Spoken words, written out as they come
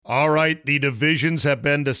All right, the divisions have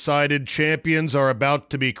been decided, champions are about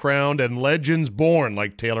to be crowned, and legends born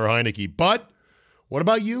like Taylor Heineke. But what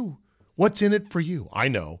about you? What's in it for you? I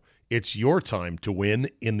know. It's your time to win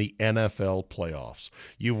in the NFL playoffs.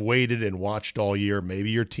 You've waited and watched all year.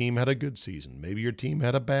 Maybe your team had a good season. Maybe your team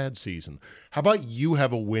had a bad season. How about you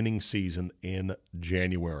have a winning season in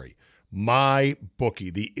January? My Bookie,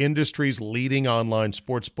 the industry's leading online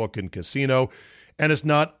sports book and casino, and it's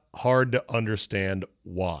not hard to understand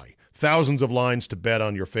why. Thousands of lines to bet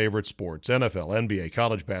on your favorite sports. NFL, NBA,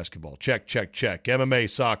 college basketball, check, check, check. MMA,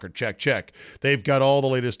 soccer, check, check. They've got all the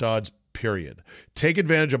latest odds, period. Take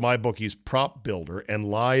advantage of MyBookie's prop builder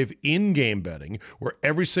and live in-game betting, where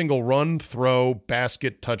every single run, throw,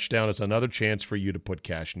 basket, touchdown is another chance for you to put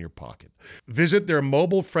cash in your pocket. Visit their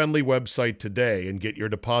mobile-friendly website today and get your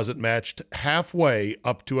deposit matched halfway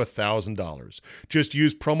up to $1,000. Just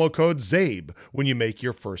use promo code ZABE when you make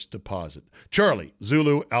your first deposit. Charlie,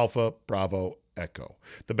 Zulu, Alpha, Bravo, Echo.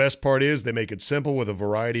 The best part is they make it simple with a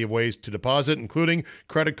variety of ways to deposit, including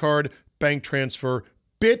credit card, bank transfer,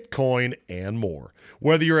 Bitcoin, and more.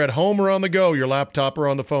 Whether you're at home or on the go, your laptop or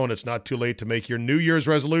on the phone, it's not too late to make your New Year's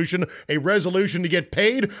resolution a resolution to get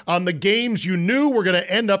paid on the games you knew were going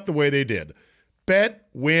to end up the way they did. Bet,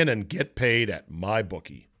 win, and get paid at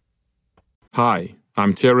MyBookie. Hi,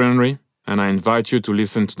 I'm Thierry Henry, and I invite you to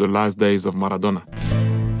listen to The Last Days of Maradona.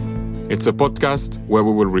 It's a podcast where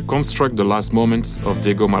we will reconstruct the last moments of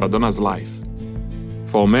Diego Maradona's life.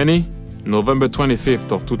 For many, November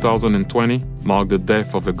 25th of 2020 marked the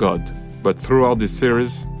death of a god. But throughout this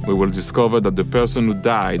series, we will discover that the person who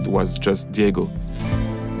died was just Diego.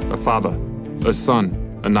 A father, a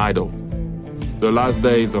son, an idol. The Last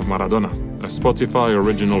Days of Maradona, a Spotify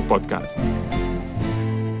original podcast.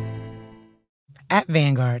 At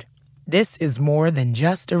Vanguard, this is more than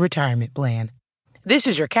just a retirement plan. This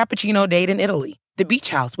is your cappuccino date in Italy, the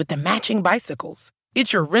beach house with the matching bicycles.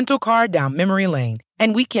 It's your rental car down memory lane,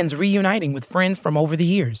 and weekends reuniting with friends from over the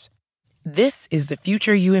years. This is the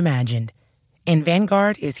future you imagined, and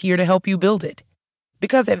Vanguard is here to help you build it.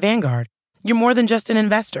 Because at Vanguard, you're more than just an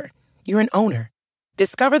investor. You're an owner.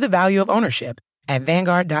 Discover the value of ownership at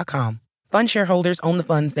Vanguard.com. Fund shareholders own the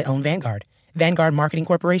funds that own Vanguard. Vanguard Marketing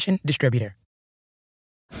Corporation, distributor.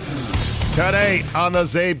 Today on the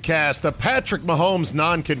Zabecast, the Patrick Mahomes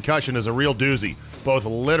non-concussion is a real doozy, both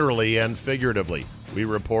literally and figuratively. We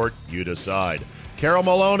report, you decide. Carol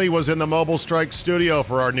Maloney was in the Mobile Strike studio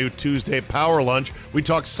for our new Tuesday Power Lunch. We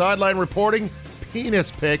talked sideline reporting, penis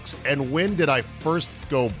pics, and when did I first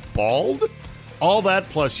go bald? All that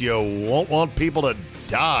plus you won't want people to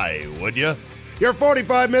die, would you? Your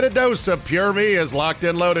 45-minute dose of Pure Me is locked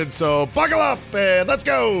and loaded, so buckle up and let's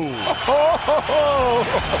go! Here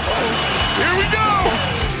we go!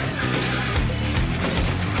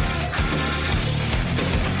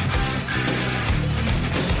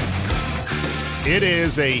 It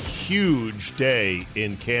is a huge day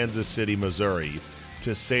in Kansas City, Missouri,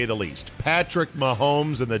 to say the least. Patrick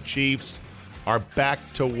Mahomes and the Chiefs are back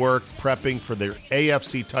to work prepping for their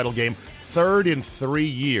AFC title game, third in 3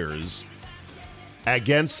 years,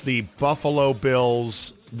 against the Buffalo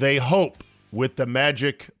Bills. They hope with the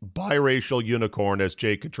magic biracial unicorn, as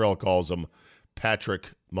Jay Cottrell calls him,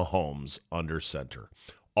 Patrick Mahomes under center.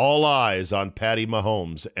 All eyes on Patty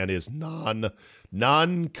Mahomes and his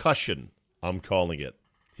non-cushion. I'm calling it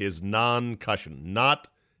his non-cushion, not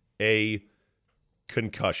a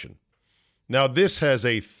concussion. Now, this has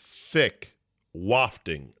a thick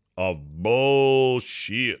wafting of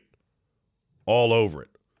bullshit all over it.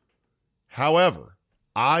 However,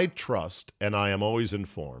 I trust, and I am always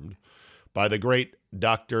informed, by the great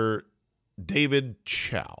Dr. David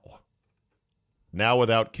Chow,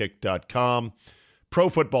 nowwithoutkick.com,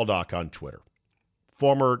 ProFootballDoc on Twitter,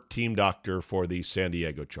 former team doctor for the San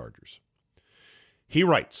Diego Chargers. He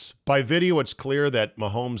writes, by video, it's clear that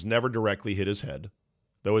Mahomes never directly hit his head,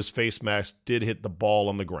 though his face mask did hit the ball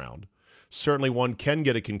on the ground. Certainly one can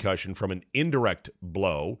get a concussion from an indirect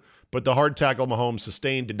blow, but the hard tackle Mahomes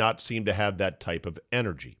sustained did not seem to have that type of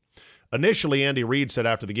energy. Initially, Andy Reid said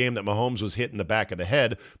after the game that Mahomes was hit in the back of the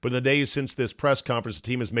head, but in the days since this press conference, the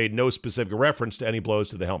team has made no specific reference to any blows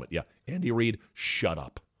to the helmet. Yeah, Andy Reid, shut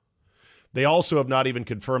up. They also have not even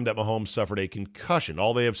confirmed that Mahomes suffered a concussion.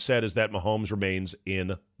 All they have said is that Mahomes remains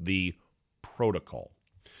in the protocol.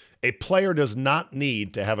 A player does not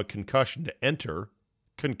need to have a concussion to enter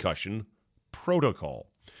concussion protocol.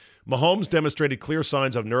 Mahomes demonstrated clear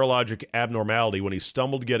signs of neurologic abnormality when he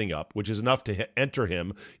stumbled getting up, which is enough to enter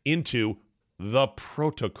him into the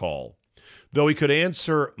protocol. Though he could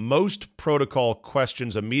answer most protocol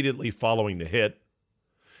questions immediately following the hit,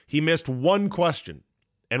 he missed one question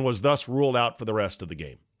and was thus ruled out for the rest of the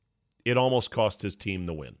game. It almost cost his team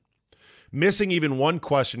the win. Missing even one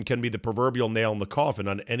question can be the proverbial nail in the coffin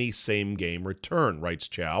on any same-game return, writes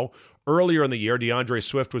Chow. Earlier in the year, DeAndre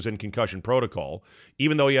Swift was in concussion protocol,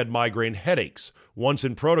 even though he had migraine headaches. Once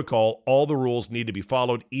in protocol, all the rules need to be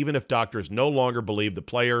followed, even if doctors no longer believe the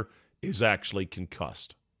player is actually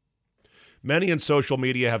concussed. Many in social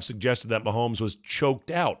media have suggested that Mahomes was choked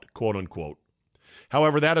out, quote-unquote.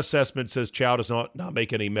 However, that assessment, says Chow, does not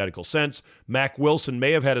make any medical sense. Mack Wilson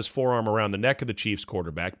may have had his forearm around the neck of the Chiefs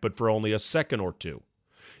quarterback, but for only a second or two.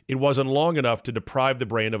 It wasn't long enough to deprive the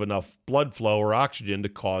brain of enough blood flow or oxygen to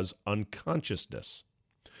cause unconsciousness.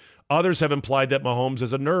 Others have implied that Mahomes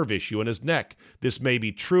has a nerve issue in his neck. This may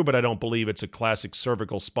be true, but I don't believe it's a classic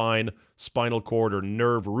cervical spine, spinal cord, or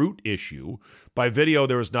nerve root issue. By video,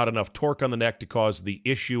 there is not enough torque on the neck to cause the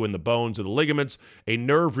issue in the bones or the ligaments. A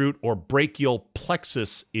nerve root or brachial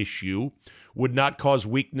plexus issue would not cause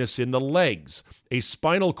weakness in the legs. A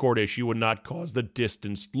spinal cord issue would not cause the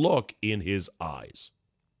distanced look in his eyes.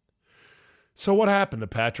 So what happened to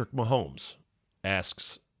Patrick Mahomes?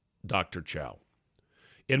 Asks Dr. Chow.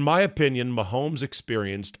 In my opinion, Mahomes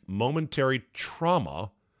experienced momentary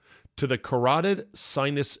trauma to the carotid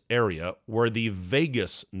sinus area where the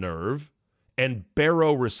vagus nerve and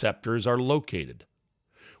baroreceptors are located.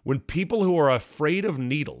 When people who are afraid of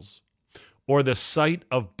needles or the sight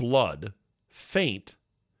of blood faint,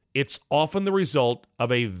 it's often the result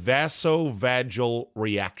of a vasovagal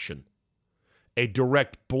reaction. A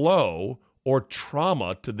direct blow or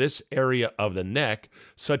trauma to this area of the neck,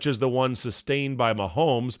 such as the one sustained by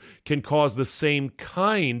Mahomes, can cause the same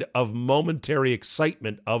kind of momentary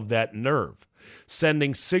excitement of that nerve,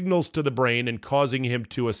 sending signals to the brain and causing him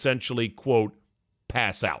to essentially, quote,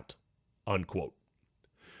 pass out, unquote.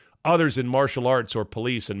 Others in martial arts or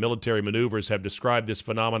police and military maneuvers have described this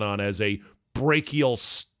phenomenon as a brachial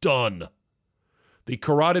stun. The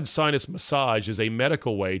carotid sinus massage is a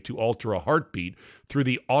medical way to alter a heartbeat through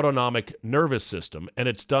the autonomic nervous system, and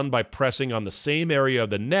it's done by pressing on the same area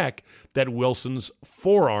of the neck that Wilson's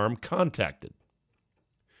forearm contacted.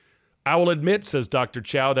 I will admit, says Dr.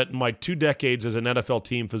 Chow, that in my 2 decades as an NFL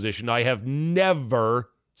team physician, I have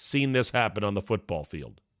never seen this happen on the football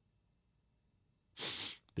field.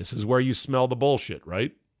 This is where you smell the bullshit,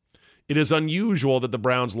 right? It is unusual that the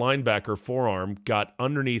Browns' linebacker forearm got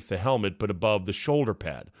underneath the helmet but above the shoulder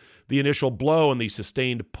pad. The initial blow and the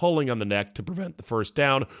sustained pulling on the neck to prevent the first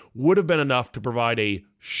down would have been enough to provide a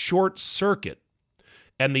short circuit,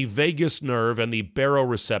 and the vagus nerve and the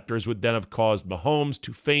baroreceptors would then have caused Mahomes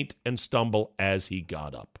to faint and stumble as he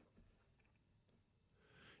got up.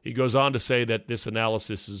 He goes on to say that this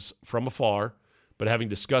analysis is from afar, but having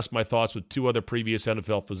discussed my thoughts with 2 other previous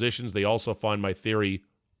NFL physicians, they also find my theory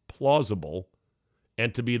plausible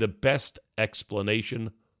and to be the best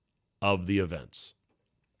explanation of the events.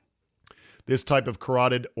 This type of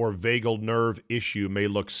carotid or vagal nerve issue may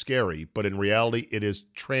look scary, but in reality it is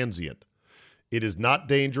transient. It is not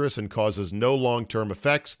dangerous and causes no long-term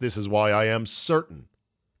effects. This is why I am certain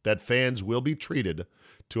that fans will be treated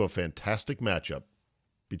to a fantastic matchup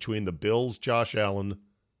between the Bills' Josh Allen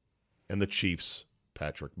and the Chiefs'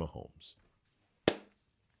 Patrick Mahomes.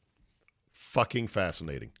 Fucking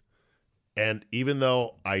fascinating. And even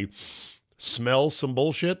though I smell some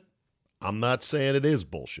bullshit, I'm not saying it is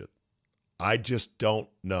bullshit. I just don't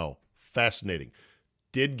know. Fascinating.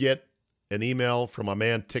 Did get an email from my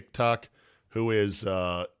man TikTok who is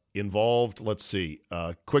involved. Let's see.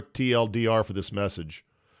 Quick TLDR for this message.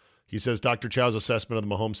 He says Dr. Chow's assessment of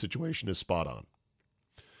the Mahomes situation is spot on.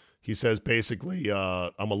 He says basically,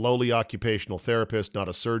 I'm a lowly occupational therapist, not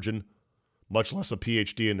a surgeon, much less a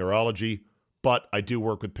PhD in neurology. But I do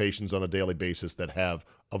work with patients on a daily basis that have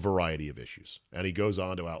a variety of issues. And he goes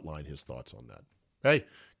on to outline his thoughts on that. Hey,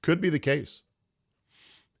 could be the case.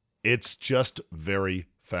 It's just very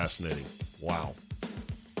fascinating. Wow.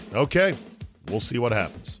 Okay, we'll see what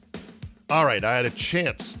happens. All right, I had a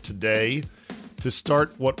chance today to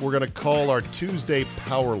start what we're going to call our Tuesday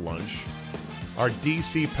Power Lunch. Our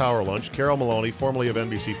D.C. Power Lunch. Carol Maloney, formerly of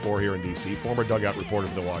NBC4 here in D.C., former dugout reporter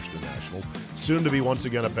for the Washington Nationals, soon to be once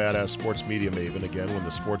again a badass sports media maven again when the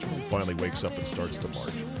sports world finally wakes up and starts to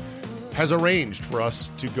march, has arranged for us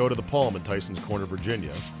to go to the Palm in Tyson's Corner,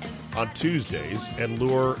 Virginia on Tuesdays and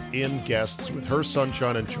lure in guests with her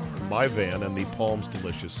sunshine and charm, my van, and the Palm's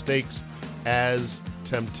delicious steaks as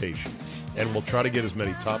temptation. And we'll try to get as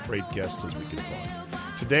many top-rate guests as we can find.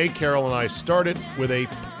 Today, Carol and I started with a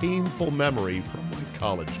painful memory from my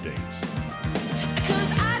college days.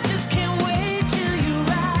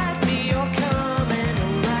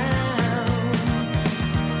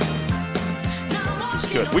 Which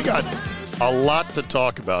is good. We got a lot to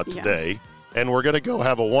talk about today. and we're going to go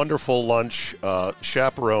have a wonderful lunch,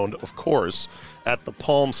 chaperoned, of course, at the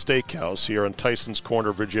Palm Steakhouse here in Tyson's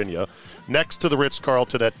Corner, Virginia, next to the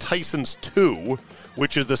Ritz-Carlton at Tyson's 2,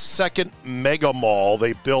 which is the second mega mall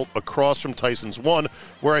they built across from Tyson's 1,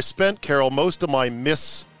 where I spent, Carol, most of my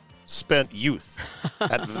misspent youth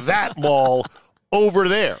at that mall over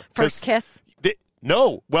there. First kiss?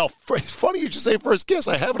 No. Well, it's funny you should say first kiss.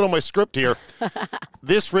 I have it on my script here.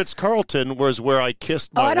 This Ritz-Carlton was where I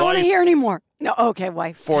kissed my wife. I don't want to hear anymore. No, okay,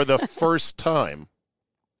 wife. For the first time.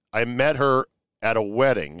 I met her at a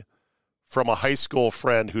wedding from a high school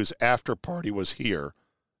friend whose after party was here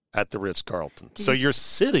at the Ritz-Carlton. So you're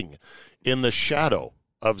sitting in the shadow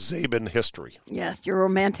of Zabin history. Yes, your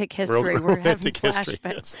romantic history. We're having flashbacks.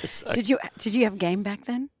 Yes, exactly. Did you have game back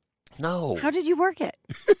then? No. How did you work it?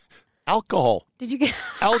 Alcohol. Did you get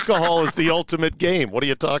Alcohol is the ultimate game. What are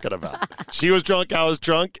you talking about? She was drunk, I was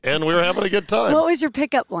drunk, and we were having a good time. What was your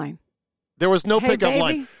pickup line? There was no Hey, pickup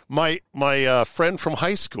baby. line. My friend from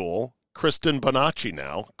high school, Kristen Bonacci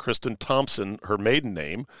now, Kristen Thompson, her maiden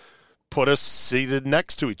name, put us seated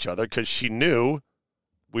next to each other because she knew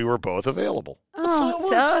we were both available. That's how it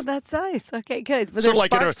works. So that's nice. Okay, good. Was Sort there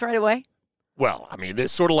of like sparks right away? Well, I mean,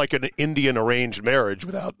 it's sort of like an Indian arranged marriage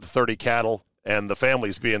without the 30 cattle and the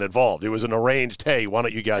families being involved. It was an arranged, hey, why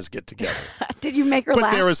don't you guys get together? Did you make her But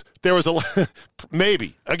laugh? there was a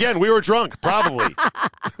maybe. Again, we were drunk, probably.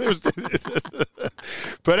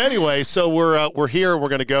 But anyway, so we're here. We're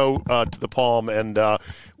going to go to the Palm, and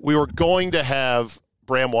we were going to have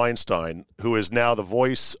Bram Weinstein, who is now the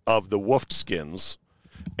voice of the Wolfskins,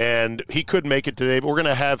 and he couldn't make it today, but we're going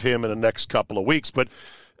to have him in the next couple of weeks. But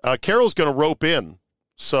Carol's going to rope in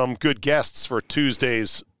some good guests for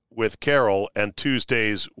Tuesdays with Carol and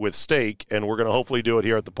Tuesdays with Steak, and we're going to hopefully do it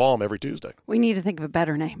here at the Palm every Tuesday. We need to think of a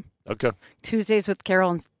better name. Okay. Tuesdays with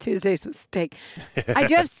Carol and Tuesdays with Steak. I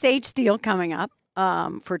do have Sage Steele coming up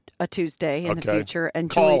for a Tuesday in the future. And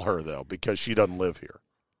call her, though, because she doesn't live here.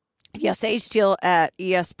 Yeah, Sage Steele at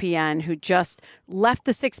ESPN, who just left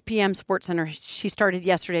the 6 p.m. Sports Center. She started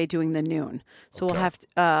yesterday doing the noon. So we'll have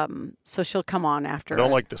to, so she'll come on after. I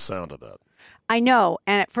don't like the sound of that. I know.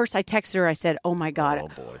 And at first I texted her, I said, oh my God. Oh,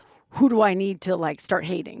 boy. Who do I need to start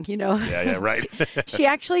hating, Yeah, right. She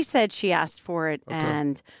actually said she asked for it,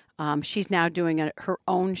 and she's now doing her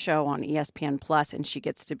own show on ESPN Plus, and she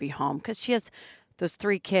gets to be home because she has those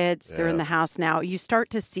 3 kids. They're in the house now. You start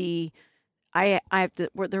to see, they're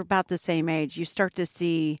about the same age. You start to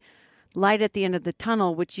see light at the end of the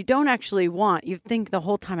tunnel, which you don't actually want. You think the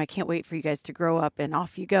whole time, I can't wait for you guys to grow up, and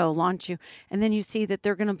off you go, launch you. And then you see that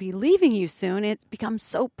they're going to be leaving you soon. It becomes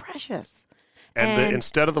so precious. And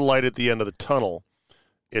instead of the light at the end of the tunnel,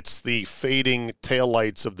 it's the fading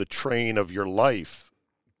taillights of the train of your life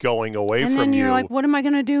going away from you. And then you're like, what am I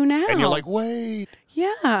going to do now? And you're like, wait.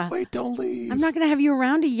 Yeah. Wait, don't leave. I'm not going to have you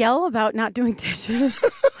around to yell about not doing dishes.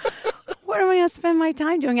 What am I going to spend my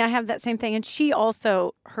time doing? I have that same thing. And she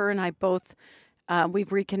also, her and I both,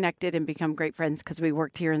 we've reconnected and become great friends because we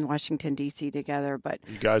worked here in Washington, D.C. together. But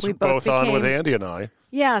you guys were both on with Andy and I.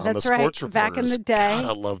 Yeah, that's right. Back in the day. God,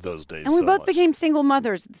 I love those days. And we both much. became single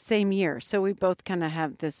mothers the same year. So we both kind of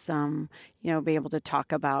have this, be able to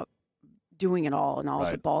talk about doing it all and all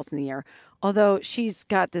the balls in the air. Although she's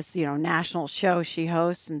got this, national show she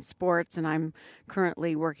hosts in sports, and I'm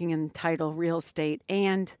currently working in title real estate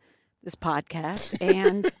and this podcast,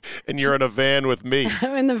 and and you're in a van with me.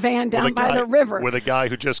 I'm in the van down by the river with a guy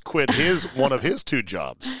who just quit one of his 2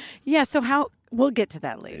 jobs. Yeah, so we'll get to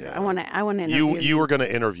that later. Yeah. I want to interview you. You were going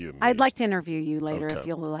to interview me. I'd like to interview you later if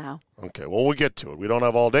you'll allow. Okay, well, we'll get to it. We don't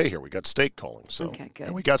have all day here. We got steak calling, so okay, good.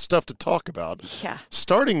 And we got stuff to talk about. Yeah.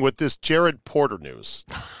 Starting with this Jared Porter news.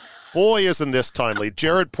 Boy, isn't this timely.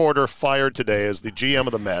 Jared Porter fired today as the GM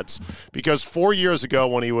of the Mets because 4 years ago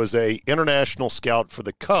when he was a international scout for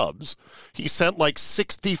the Cubs, he sent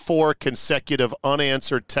 64 consecutive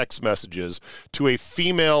unanswered text messages to a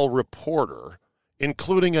female reporter,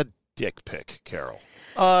 including a dick pic, Carol.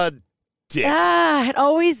 A dick it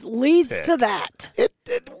always leads pic. To that.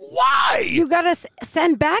 Why? You got to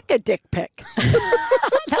send back a dick pic.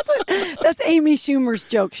 That's Amy Schumer's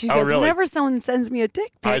joke. She goes, really? Whenever someone sends me a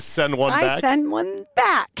dick pic, I send one back? I send one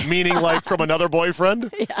back. Meaning from another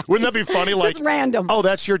boyfriend? Yeah. Wouldn't that be funny? Just random. Oh,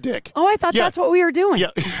 that's your dick. Oh, I thought that's what we were doing.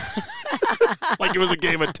 Yeah. Like it was a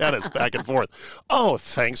game of tennis back and forth. Oh,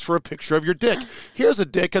 thanks for a picture of your dick. Here's a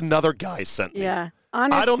dick another guy sent me. Yeah.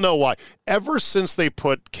 I don't know why. Ever since they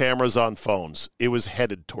put cameras on phones, it was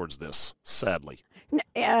headed towards this, sadly.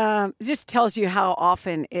 It just tells you how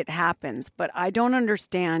often it happens, but I don't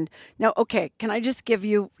understand. Now, okay, can I just give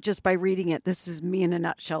you, just by reading it, this is me in a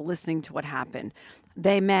nutshell, listening to what happened.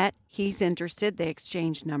 They met. He's interested. They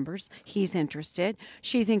exchanged numbers. He's interested.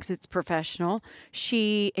 She thinks it's professional.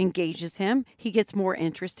 She engages him. He gets more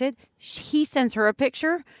interested. He sends her a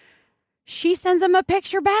picture. She sends him a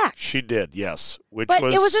picture back. She did, yes. It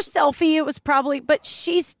was a selfie. It was probably, but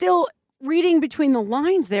she's still reading between the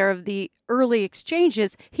lines there of the early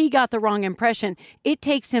exchanges. He got the wrong impression. It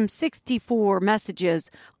takes him 64 messages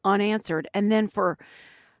unanswered. And then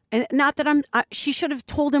and not that she should have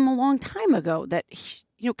told him a long time ago that,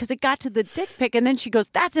 because it got to the dick pic, and then she goes,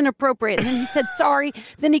 that's inappropriate. And then he said, sorry.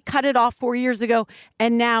 Then he cut it off 4 years ago,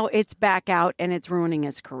 and now it's back out, and it's ruining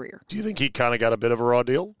his career. Do you think he kind of got a bit of a raw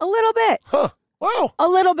deal? A little bit. Huh. Wow. A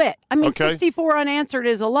little bit. I mean, okay. 64 unanswered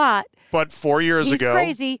is a lot. But 4 years He's ago.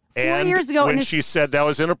 Crazy. 4 and years ago. when she said that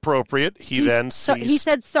was inappropriate, he then ceased. He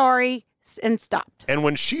said sorry and stopped. And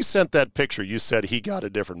when she sent that picture, you said he got a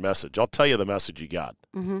different message. I'll tell you the message he got.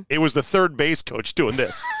 Mm-hmm. It was the third base coach doing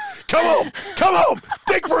this. Come home,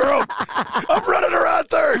 dig for home. I'm running around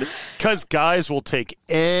third. Because guys will take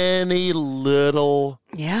any little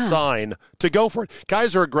sign to go for it.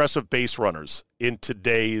 Guys are aggressive base runners in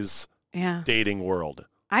today's dating world.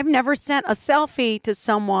 I've never sent a selfie to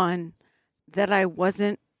someone that I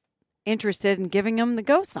wasn't interested in giving them the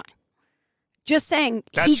go sign. Just saying.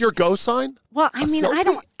 That's your go sign? Well, I mean,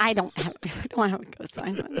 selfie? I don't have a go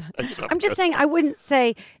sign. I'm just saying I wouldn't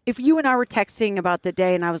say if you and I were texting about the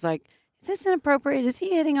day and I was like, is this inappropriate? Is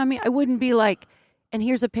he hitting on me? I wouldn't be like, and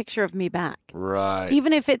here's a picture of me back. Right.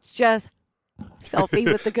 Even if it's just selfie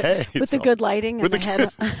with the good the good lighting and the head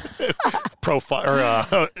profile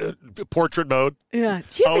or portrait mode. Yeah.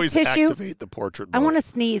 Do you have always a tissue? activate the portrait mode. I want to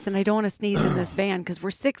sneeze, and I don't want to sneeze in this van because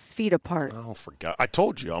we're 6 feet apart. Oh, forgot. I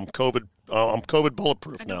told you I'm COVID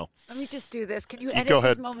bulletproof now. Let me just do this. Can you Go edit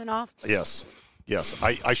ahead. this moment off? Yes.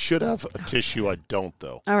 I should have a tissue. I don't,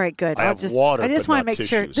 though. All right, good. I have water, I just but want to not make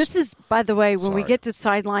sure. tissues. This is, by the way, when we Sorry. get to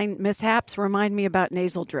sideline mishaps, remind me about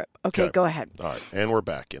nasal drip. Okay, go ahead. All right, and we're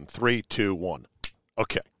back in 3, 2, 1.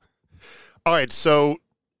 Okay. All right, so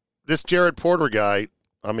this Jared Porter guy,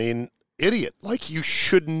 I mean, idiot. Like, you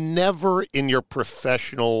should never in your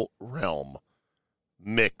professional realm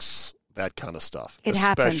mix that kind of stuff. It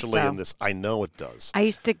happens, especially though. in this. I know it does. I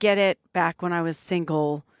used to get it back when I was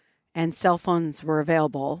single and cell phones were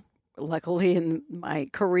available, luckily in my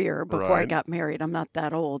career before I Right. got married. I'm not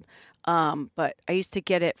that old. But I used to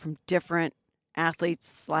get it from different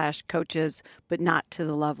athletes/coaches, but not to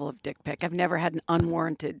the level of dick pic. I've never had an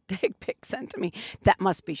unwarranted dick pic sent to me. That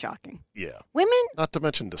must be shocking. Yeah. Women, Not to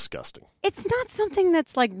mention disgusting. it's not something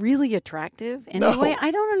that's like really attractive No. anyway.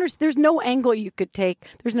 I don't understand. There's no angle you could take.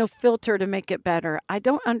 There's no filter to make it better. I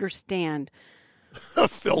don't understand A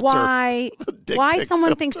filter. why Dick pic someone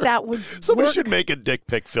filter. thinks that would Somebody work. should make a dick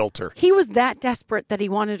pic filter. He was that desperate that he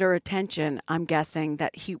wanted her attention, I'm guessing,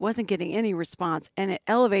 that he wasn't getting any response, and it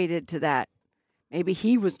elevated to that. Maybe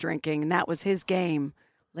he was drinking, and that was his game.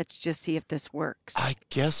 Let's just see if this works. I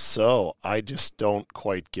guess so. I just don't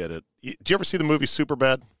quite get it. Did you ever see the movie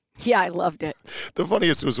Superbad? Yeah, I loved it. The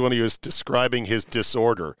funniest was when he was describing his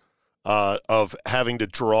disorder of having to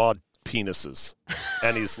draw penises.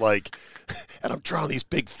 And he's like, and I'm drawing these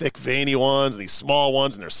big, thick, veiny ones, and these small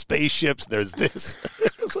ones, and there's spaceships, and there's this.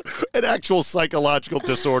 It's an actual psychological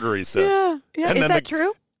disorder, he said. Yeah. And Is then that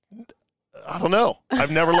true? I don't know. I've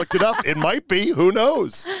never looked it up. It might be. Who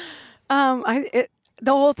knows? The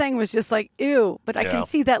whole thing was just like, ew. But I Yeah. can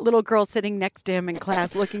see that little girl sitting next to him in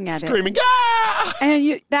class looking at Screaming, it. ah!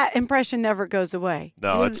 And that impression never goes away.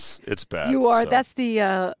 No, it's bad. You are. so That's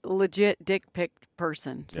the legit dick pic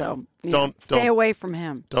person. So Don't- stay don't- away from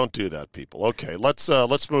him. Don't do that, people. Okay, let's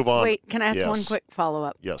move on. Wait, can I ask Yes. one quick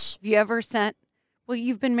follow-up? Yes. Have you ever sent? Well,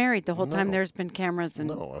 you've been married the whole time. No. There's been cameras and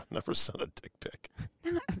No, I've never sent a dick pic.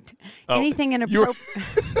 anything inappropriate.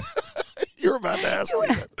 You're about to ask me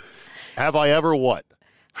that. Have I ever what?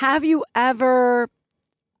 Have you ever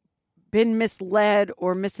been misled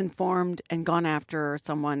or misinformed and gone after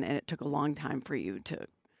someone, and it took a long time for you to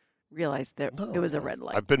realize that it was a red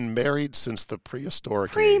light? I've been married since the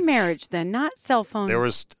prehistoric age. Pre-marriage, then, not cell phones. There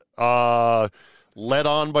was led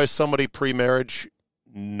on by somebody pre-marriage?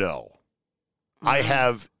 No. I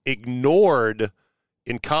have ignored,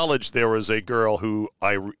 in college there was a girl who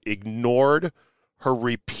I ignored her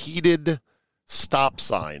repeated stop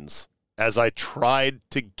signs as I tried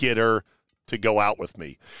to get her to go out with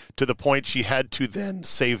me, to the point she had to then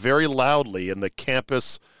say very loudly in the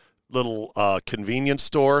campus little convenience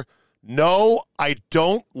store No, I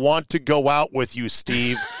don't want to go out with you,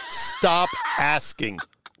 Steve. Stop asking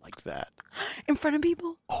like that. In front of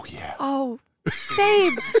people? Oh, yeah. Oh,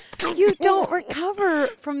 Babe, you don't recover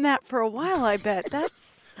from that for a while, I bet.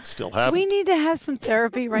 Still have. We need to have some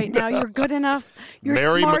therapy right now. You're good enough. You're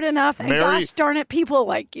smart enough. And gosh darn it, people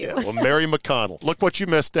like you. Yeah, well, Mary McConnell, look what you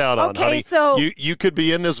missed out on, okay, honey. So you could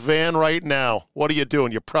be in this van right now. What are you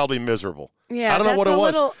doing? You're probably miserable. Yeah, I don't know what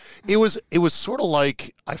it was. It was sort of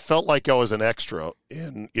like I felt like I was an extra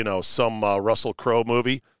in some Russell Crowe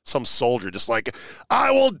movie. Some soldier just like, I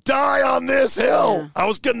will die on this hill. Yeah. I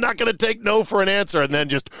was not going to take no for an answer, and then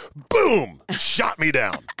just boom, shot me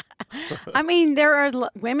down. I mean, there are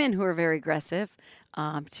women who are very aggressive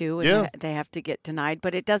too, and they have to get denied,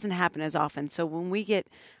 but it doesn't happen as often. So when we get,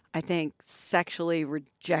 I think, sexually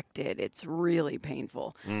rejected, it's really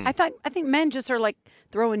painful. I think men just are like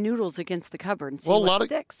throwing noodles against the cupboard and see what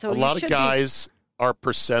sticks. So a lot of guys are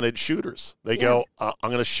percentage shooters. They go, I'm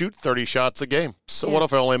going to shoot 30 shots a game. So what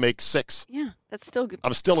if I only make 6? Yeah, that's still good.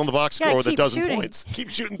 I'm still in the box score with a dozen points.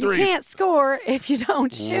 Keep shooting threes. You can't score if you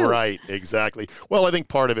don't shoot. Right, exactly. Well, I think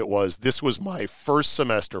part of it was this was my first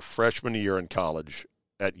semester, freshman year in college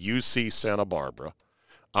at UC Santa Barbara.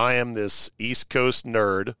 I am this East Coast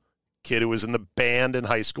nerd, kid who was in the band in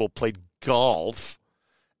high school, played golf,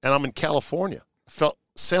 and I'm in California.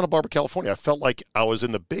 Santa Barbara, California. I felt like I was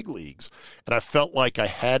in the big leagues, and I felt like I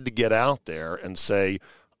had to get out there and say,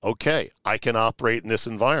 okay, I can operate in this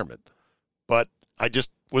environment. But I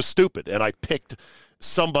just was stupid, and I picked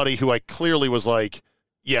somebody who I clearly was like,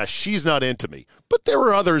 yeah, she's not into me. But there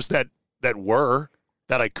were others that were,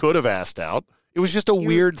 that I could have asked out. It was just a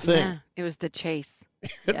weird thing. Yeah, it was the chase.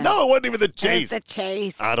 Yeah. No, it wasn't even the chase. It was the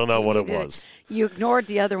chase. I don't know what it was. You ignored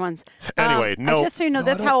the other ones. Anyway, no. Just so you know,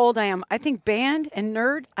 that's how old I am. I think band and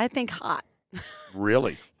nerd, I think hot.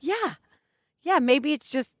 Really? Yeah. Yeah, maybe it's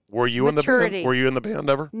just Were you maturity. in the band? Were you in the band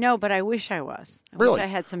ever? No, but I wish I was. I really? wish I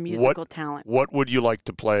had some musical talent. What would you like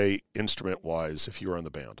to play instrument-wise if you were in the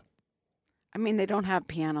band? I mean, they don't have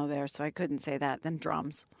piano there, so I couldn't say that. Then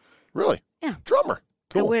drums. Really? Yeah. Drummer.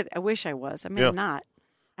 Cool. I wish I was. I mean, I'm not.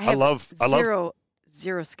 I love zero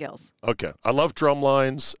skills. Okay. I love drum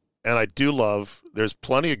lines, and I do love, there's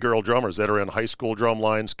plenty of girl drummers that are in high school drum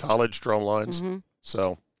lines, college drum lines. Mm-hmm.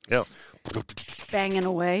 So, yeah. Banging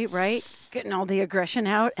away, right? Getting all the aggression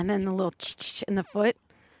out, and then the little in the foot.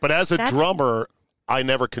 But as a drummer, I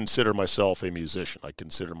never consider myself a musician. I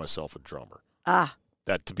consider myself a drummer.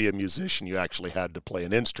 That to be a musician, you actually had to play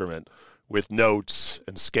an instrument with notes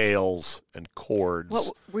and scales and chords.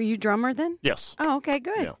 What, were you drummer then? Yes. Oh, okay,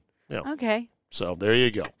 good. Yeah. Okay. So there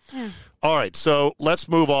you go. Yeah. All right, so let's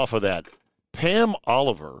move off of that. Pam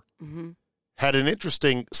Oliver had an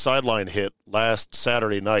interesting sideline hit last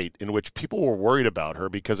Saturday night in which people were worried about her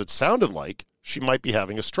because it sounded like she might be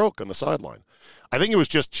having a stroke on the sideline. I think it was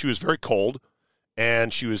just she was very cold,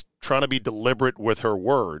 and she was trying to be deliberate with her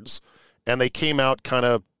words, and they came out kind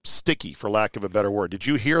of sticky, for lack of a better word. Did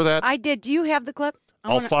you hear that? I did. Do you have the clip?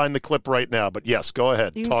 I'll find the clip right now, but yes, go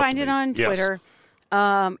ahead. You can find it on Twitter.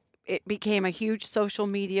 It became a huge social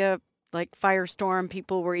media firestorm.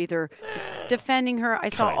 People were either defending her. I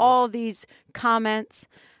saw all these comments,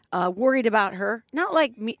 worried about her. Not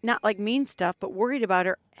like mean stuff, but worried about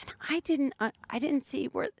her. And I didn't see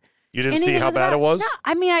where. You didn't see how bad it was? No,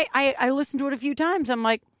 I mean, I listened to it a few times. I'm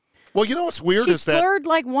like, well, you know what's weird is that she slurred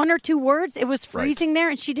like one or two words. It was freezing there,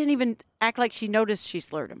 and she didn't even act like she noticed she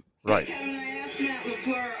slurred them. Right. Kevin, I asked Matt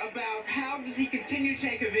LaFleur about how does he continue to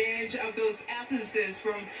take advantage of those absences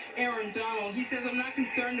from Aaron Donald. He says, I'm not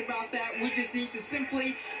concerned about that. We just need to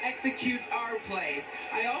simply execute our plays.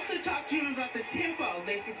 I also talked to him about the tempo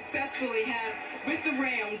they successfully had with the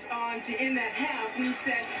Rams on to end that half, and he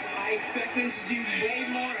said, I expect them to do way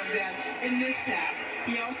more of that in this half.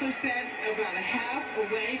 He also said about a half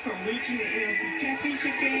away from reaching the NFC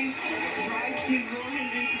Championship game. Tried to lure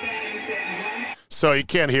him into that. He said one. So you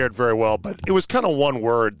can't hear it very well, but it was kind of one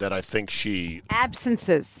word that I think she...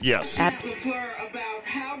 Absences. Yes. LaFleur about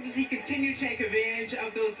how does he continue to take advantage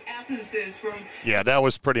of those absences from... Yeah, that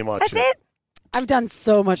was pretty much That's it? I've done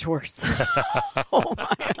so much worse. Oh,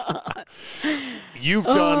 my God.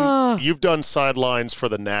 You've done sidelines for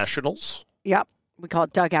the Nationals. Yep. We call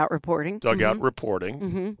it dugout reporting. Reporting.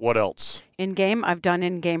 Mm-hmm. What else? In-game. I've done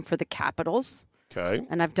in-game for the Capitals. Okay.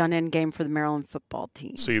 And I've done in-game for the Maryland football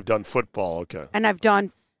team. So you've done football, okay. And I've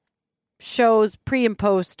done shows pre and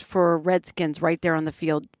post for Redskins right there on the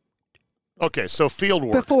field. Okay, so field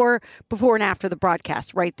work. Before and after the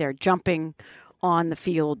broadcast, right there, jumping on the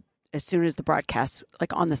field as soon as the broadcast,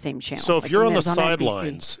 on the same channel. So if you're on the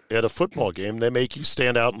sidelines at a football game, they make you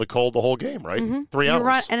stand out in the cold the whole game, right? Mm-hmm. 3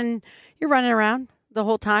 hours. And you're running around, the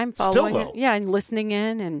whole time, Still, following though? it. Yeah, and listening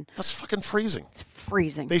in, and That's fucking freezing. it's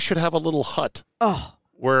freezing. They should have a little hut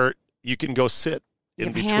where you can go sit You in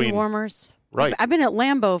have between. hand warmers. Right. I've been at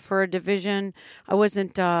Lambeau for a division. I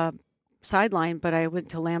wasn't sideline, but I went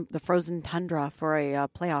to the frozen tundra for a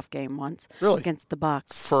playoff game once against the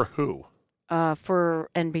Bucks. For who? For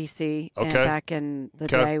NBC and back in the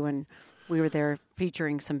day when we were there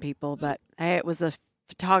featuring some people. But it was a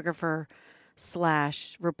photographer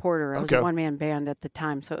 / reporter. I was a one-man band at the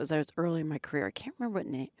time, so I was early in my career. I can't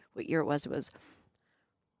remember what year it was. It was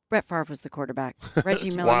Brett Favre was the quarterback. Reggie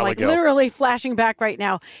Miller. I'm literally flashing back right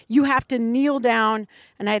now. You have to kneel down,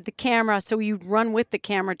 and I had the camera, so you run with the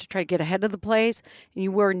camera to try to get ahead of the plays. And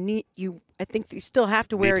you wear I think you still have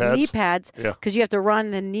to wear knee pads because you have to run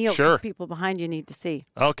and then kneel because people behind you need to see.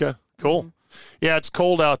 Okay, cool. Mm-hmm. Yeah, it's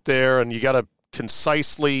cold out there, and you got to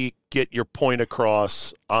concisely get your point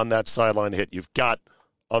across on that sideline hit. You've got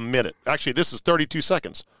a minute. Actually, this is 32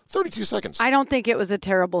 seconds. 32 seconds. I don't think it was a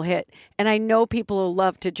terrible hit. And I know people will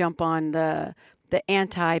love to jump on the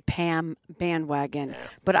anti-Pam bandwagon.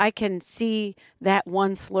 But I can see that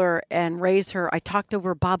one slur and raise her. I talked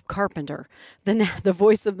over Bob Carpenter, the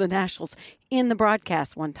voice of the Nationals, in the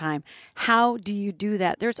broadcast one time. How do you do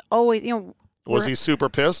that? There's always, Was he super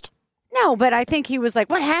pissed? No, but I think he was like,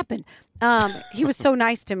 what happened? He was so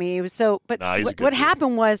nice to me. He was so. But what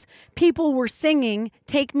happened was people were singing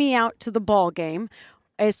 "Take Me Out to the Ball Game."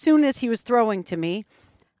 As soon as he was throwing to me,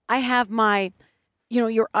 I have my,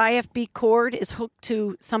 your IFB cord is hooked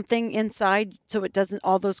to something inside, so it doesn't.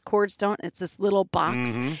 All those cords don't. It's this little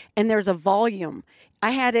box, and there's a volume.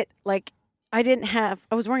 I had it like. I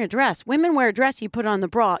was wearing a dress. Women wear a dress, you put on the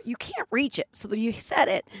bra. You can't reach it. So you set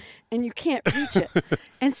it, and you can't reach it.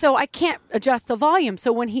 And so I can't adjust the volume.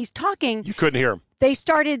 So when he's talking. You couldn't hear him. They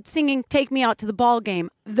started singing Take Me Out to the Ball Game.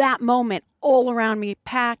 That moment, all around me,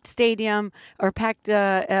 packed stadium, or packed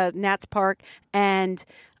Nats Park, and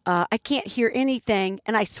I can't hear anything,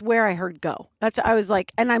 and I swear I heard go. I was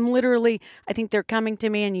like, and I'm literally, I think they're coming to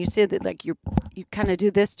me, and you said that like you kind of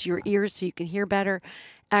do this to your ears so you can hear better.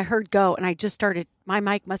 I heard go, and I just started. My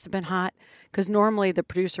mic must have been hot because normally the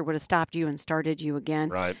producer would have stopped you and started you again.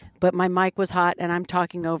 Right. But my mic was hot, and I'm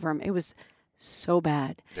talking over him. It was so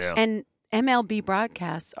bad. Yeah. And MLB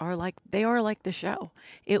broadcasts are like the show.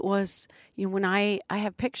 It was, when I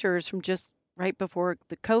have pictures from just right before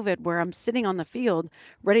the COVID where I'm sitting on the field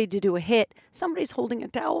ready to do a hit. Somebody's holding a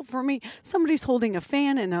towel for me. Somebody's holding a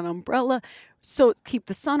fan and an umbrella. So keep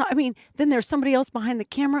the sun. Then there's somebody else behind the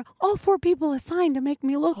camera. All 4 people assigned to make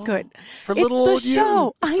me look good. For little old you.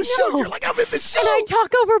 Show. It's the show. You're like, I'm in the show. And I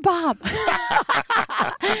talk over Bob.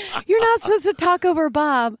 You're not supposed to talk over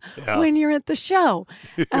Bob when you're at the show.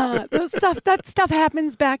 That stuff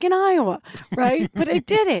happens back in Iowa, right? But it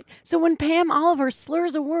did it. So when Pam Oliver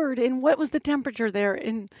slurs a word, and what was the temperature there?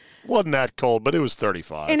 Wasn't that cold, but it was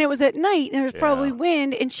 35. And it was at night, and there was probably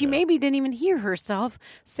wind, and she maybe didn't even hear herself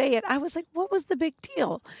say it. I was like, what was the big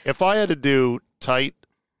deal? If I had to do tight,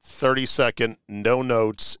 30-second, no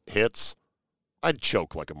notes hits, I'd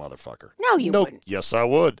choke like a motherfucker. No, you wouldn't. Yes, I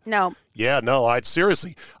would. No. Yeah, no,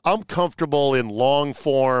 I'm comfortable in long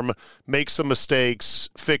form, make some mistakes,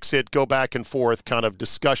 fix it, go back and forth kind of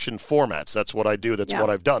discussion formats. That's what I do. That's what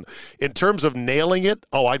I've done. In terms of nailing it,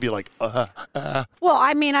 I'd be like, Well,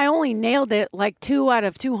 I only nailed it like 2 out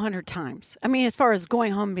of 200 times. As far as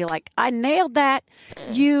going home and be like, I nailed that.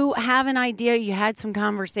 You have an idea. You had some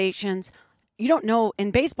conversations. You don't know,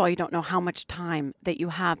 in baseball, you don't know how much time that you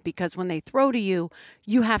have because when they throw to you,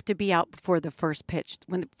 you have to be out before the first pitch,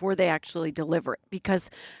 before they actually deliver it,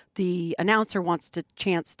 because the announcer wants the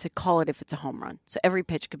chance to call it if it's a home run. So every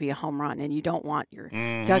pitch could be a home run, and you don't want your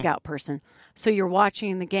dugout person. So you're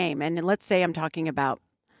watching the game, and let's say I'm talking about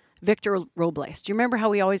Victor Robles. Do you remember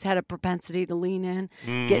how he always had a propensity to lean in,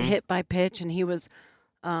 get hit by pitch, and he was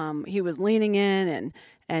leaning in,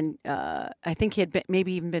 and I think he had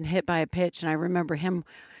maybe even been hit by a pitch. And I remember him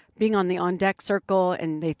being on the on-deck circle,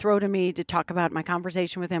 and they throw to me to talk about my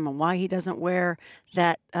conversation with him and why he doesn't wear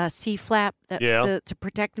that C-flap to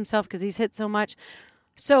protect himself because he's hit so much.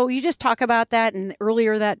 So you just talk about that. And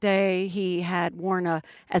earlier that day, he had worn,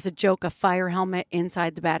 as a joke, a fire helmet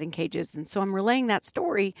inside the batting cages. And so I'm relaying that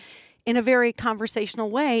story in a very conversational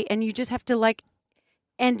way, and you just have to,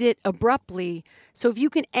 end it abruptly. So if you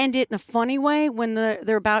can end it in a funny way when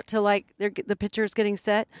they're about to the pitcher's getting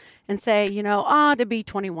set and say, to be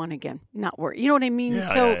 21 again, not worry. You know what I mean?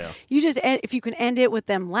 You just, if you can end it with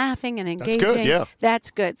them laughing and engaging, that's good, yeah.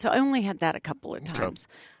 That's good. So I only had that a couple of times.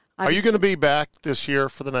 Okay. Are you going to be back this year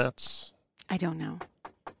for the Nats? I don't know.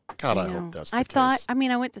 God, I hope that's the case.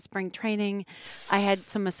 I went to spring training. I had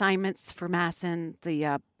some assignments for Masson,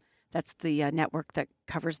 the That's the network that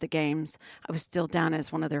covers the games. I was still down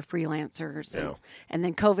as one of their freelancers. And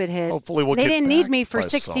then COVID hit. Hopefully we'll They get didn't back need me for by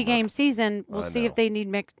 60-game season. We'll I see know. if they need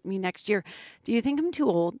me next year. Do you think I'm too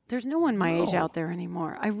old? There's no one my age out there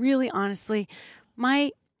anymore. I really, honestly,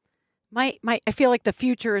 my I feel like the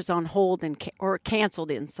future is on hold or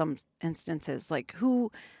canceled in some instances. Like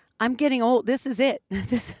I'm getting old. This is it.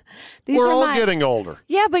 We're all getting older.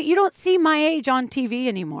 Yeah, but you don't see my age on TV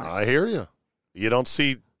anymore. I hear you. You don't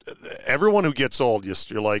see everyone who gets old.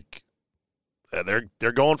 You're like,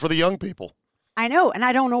 they're going for the young people. I know, and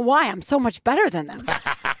I don't know why. I'm so much better than them.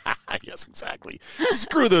 Yes, exactly.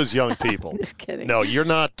 Screw those young people. Just kidding. No, you're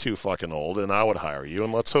not too fucking old, and I would hire you,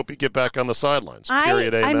 and let's hope you get back on the sidelines.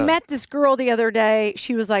 Period. I Amen. met this girl the other day.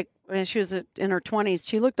 She was like, she was in her 20s.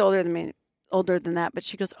 She looked older than me, older than that, but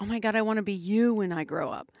she goes, "Oh my God, I want to be you when I grow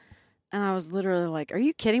up." And I was literally like, "Are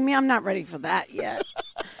you kidding me? I'm not ready for that yet."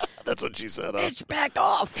 That's what she said. Huh? Bitch, back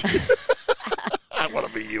off. I want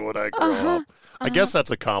to be you when I grow up. I guess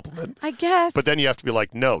that's a compliment. I guess. But then you have to be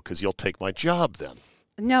like, no, because you'll take my job then.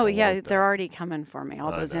 No, yeah, like that. they're already coming for me.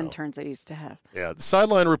 All I those know. interns I used to have. Yeah, the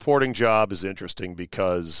sideline reporting job is interesting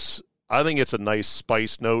because I think it's a nice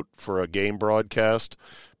spice note for a game broadcast,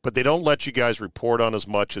 but they don't let you guys report on as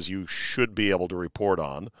much as you should be able to report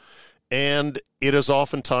on. And it is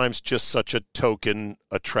oftentimes just such a token,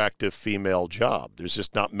 attractive female job. There's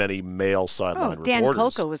just not many male sideline Dan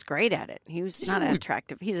reporters. Coco was great at it. He was not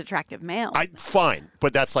attractive. He's an attractive male. Fine,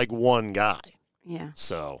 but that's like one guy. Yeah.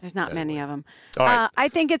 So There's not many of them. All right. I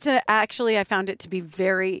think actually, I found it to be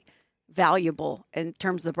very valuable in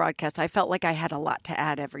terms of the broadcast. I felt like I had a lot to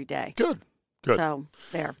add every day. Good. So,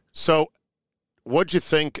 there. So, what'd you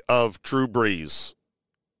think of Drew Brees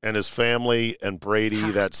and his family and Brady,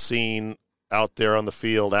 that scene out there on the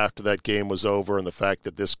field after that game was over, and the fact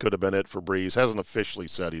that this could have been it for Brees? Hasn't officially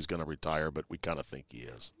said he's going to retire, but we kind of think he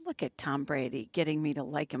is. Look at Tom Brady getting me to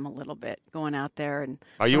like him a little bit, going out there. And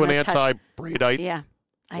Are you an anti-Bradyite? Yeah,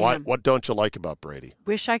 I am. What don't you like about Brady?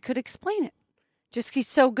 Wish I could explain it. Just he's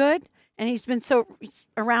so good, and he's been he's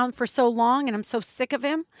around for so long, and I'm so sick of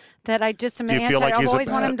him that I just am Do you anti. feel like I he's always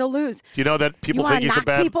want him to lose. Do you know that people You think he's a knock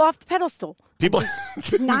bad people off the pedestal. people?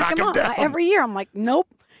 Knock him off down. every year. I'm like, nope,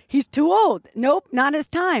 he's too old. Nope, not his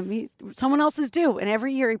time. Someone else is due, and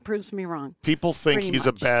every year he proves me wrong. People think Pretty he's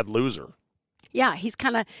much. a bad loser. Yeah, he's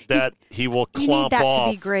kind of That he will you clomp need that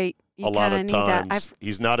off to be great. You a lot of kinda need that. times.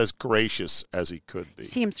 He's not as gracious as he could be.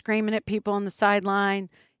 See him screaming at people on the sideline.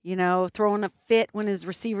 Throwing a fit when his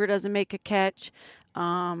receiver doesn't make a catch.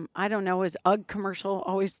 I don't know. His UGG commercial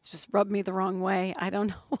always just rubbed me the wrong way. I don't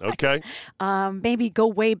know why. Okay. Maybe go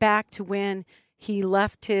way back to when he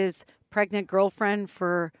left his pregnant girlfriend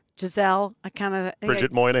for Giselle.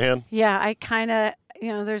 Bridget Moynihan. Yeah, I kind of,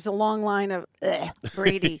 there's a long line of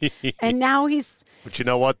Brady. And now But you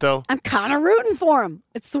know what, though? I'm kind of rooting for him.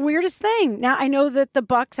 It's the weirdest thing. Now, I know that the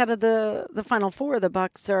Bucks, out of the Final Four, the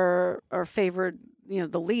Bucks are favored,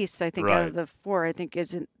 the least, I think, out of the four. I think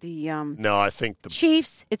isn't the No, I think the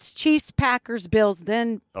Chiefs. It's Chiefs, Packers, Bills,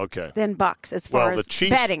 then Bucks as far as the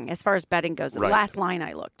Chiefs, betting. As far as betting goes, the last line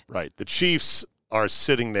I looked. Right. The Chiefs are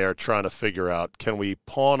sitting there trying to figure out, can we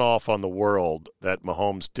pawn off on the world that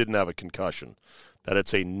Mahomes didn't have a concussion, that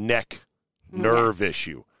it's a neck nerve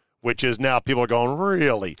issue, which is now people are going,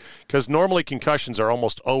 really? Because normally concussions are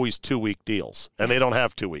almost always 2-week deals, and they don't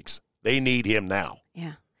have 2 weeks. They need him now.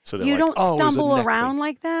 Yeah. So they're You like, don't it was a stumble neck around thing.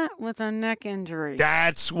 like that with a neck injury.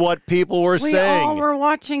 That's what people were We saying. all were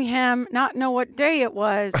watching him not know what day it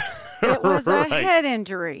was. It was a head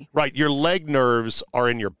injury. Right. Your leg nerves are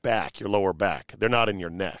in your back, your lower back. They're not in your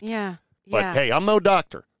neck. Yeah. But, hey, I'm no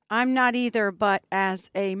doctor. I'm not either, but as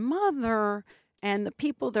a mother and the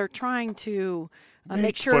people they're trying to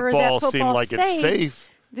make sure football that seem like it's safe.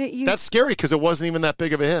 That's scary because it wasn't even that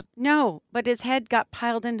big of a hit. No, but his head got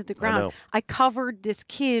piled into the ground. know. I covered this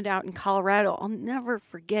kid out in Colorado. I'll never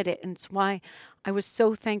forget it. And it's why I was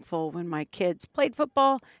so thankful when my kids played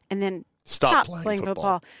football and then stopped playing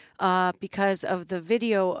football because of the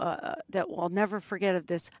video that I'll never forget of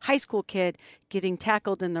this high school kid getting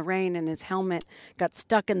tackled in the rain and his helmet got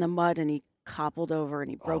stuck in the mud and he toppled over and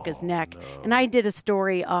he broke his neck. No. And I did a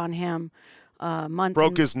story on him.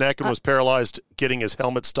 Broke his neck and was paralyzed getting his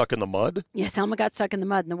helmet stuck in the mud? Yes, helmet got stuck in the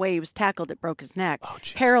mud, and the way he was tackled, it broke his neck. Oh,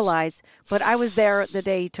 Jesus. Paralyzed. But I was there the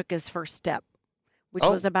day he took his first step, which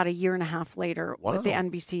was about a year and a half later with the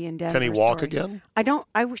NBC in Denver. Can he walk story. again?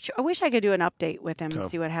 I wish I could do an update with him and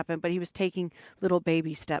see what happened, but he was taking little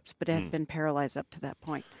baby steps, but had been paralyzed up to that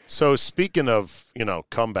point. So speaking of,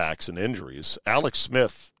 comebacks and injuries, Alex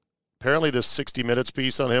Smith apparently this 60 Minutes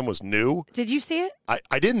piece on him was new. Did you see it?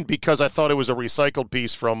 I didn't because I thought it was a recycled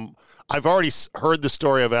piece from – I've already heard the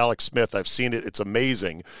story of Alex Smith. I've seen it. It's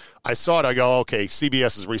amazing. I saw it. I go, okay,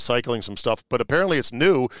 CBS is recycling some stuff. But apparently it's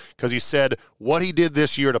new because he said what he did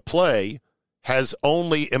this year to play has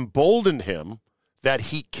only emboldened him that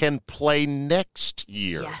he can play next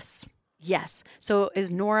year. Yes. So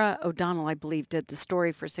as Nora O'Donnell, I believe, did the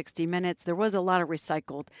story for 60 Minutes, there was a lot of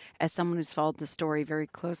recycled as someone who's followed the story very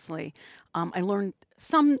closely. I learned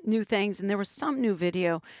some new things, and there was some new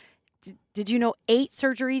video. Did you know 8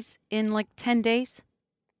 surgeries in like 10 days?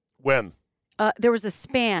 When? There was a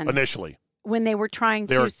span. Initially. When they were trying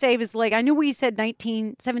to save his leg. I knew we said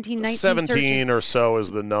 17, 19 17 or so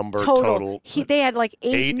is the number total. They had like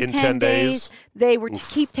 8 in 10 days. They were to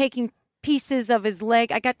keep taking pieces of his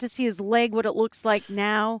leg. I got to see his leg, what it looks like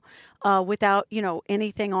now, without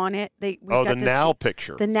anything on it. The now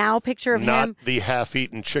picture. The now picture of not him. Not the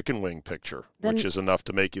half-eaten chicken wing picture, which is enough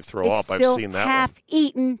to make you throw up. I've seen that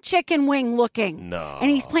half-eaten chicken wing looking. No. And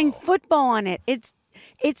he's playing football on it.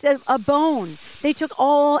 It's a bone. They took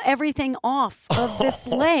everything off of this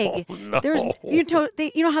leg. No. There's you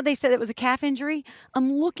know how they said it was a calf injury?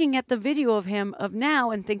 I'm looking at the video of him of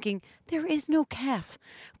now and thinking there is no calf.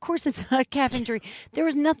 Of course it's not a calf injury. There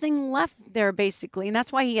is nothing left there basically, and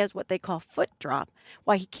that's why he has what they call foot drop.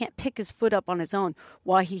 Why he can't pick his foot up on his own.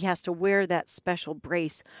 Why he has to wear that special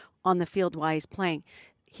brace on the field while he's playing.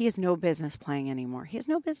 He has no business playing anymore. He's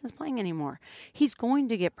going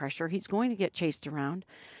to get pressure. He's going to get chased around.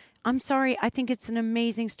 I'm sorry. I think it's an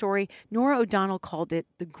amazing story. Nora O'Donnell called it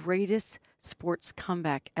the greatest sports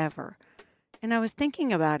comeback ever. And I was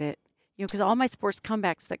thinking about it, because all my sports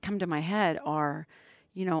comebacks that come to my head are,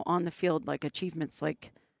 on the field, like achievements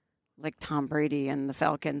like Tom Brady and the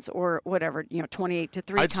Falcons or whatever,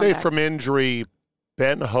 28-3 I'd say from injury,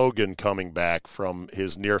 Ben Hogan coming back from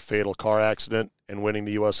his near-fatal car accident and winning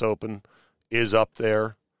the U.S. Open is up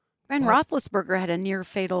there. Ben Roethlisberger had a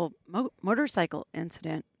near-fatal motorcycle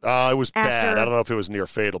incident. It was bad. I don't know if it was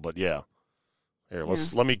near-fatal, but yeah. Here,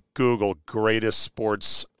 let me Google greatest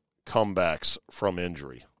sports comebacks from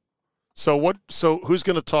injury. So who's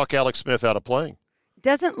going to talk Alex Smith out of playing?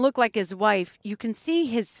 Doesn't look like his wife. You can see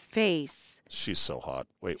his face. She's so hot.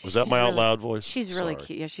 Wait, was that my out loud voice? She's really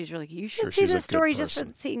cute. Yeah, she's really cute. You should see the story just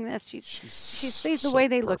from seeing this. She's the way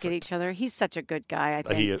they look at each other. He's such a good guy, I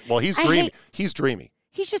think. He's dreamy. He's dreamy.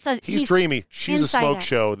 He's dreamy. She's a smoke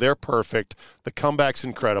show. They're perfect. The comeback's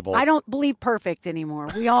incredible. I don't believe perfect anymore.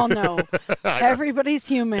 We all know. Everybody's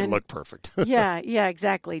human. They look perfect. Yeah,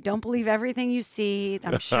 exactly. Don't believe everything you see.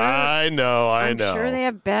 I'm sure. I know. I'm sure they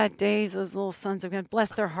have bad days, those little sons of God. Bless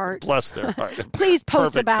their heart. Bless their heart. Please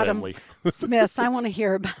post Perfect about family. them, Smiths. I want to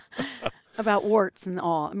hear about warts and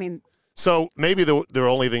all. I mean, so maybe the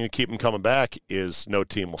only thing to keep him coming back is no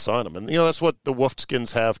team will sign him. And, that's what the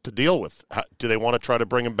Wolfskins have to deal with. Do they want to try to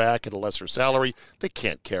bring him back at a lesser salary? They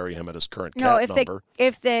can't carry him at his current cap number.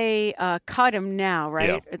 If they cut him now,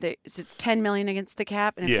 right, it's $10 million against the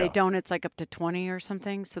cap, and if they don't, it's like up to 20 or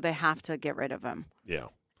something, so they have to get rid of him. Yeah.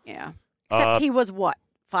 Except he was,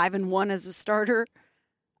 5-1 as a starter?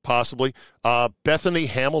 Possibly. Bethany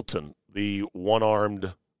Hamilton, the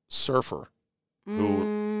one-armed surfer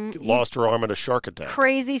who lost her arm in a shark attack.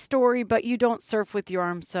 Crazy story, but you don't surf with your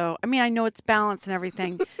arm. So, I know it's balance and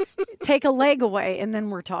everything. Take a leg away, and then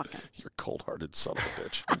we're talking. You're a cold-hearted son of a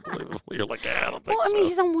bitch. Unbelievable. You're like, I don't think so.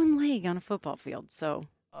 He's on one leg on a football field, so.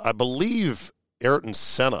 I believe Ayrton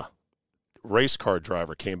Senna, race car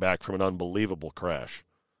driver, came back from an unbelievable crash.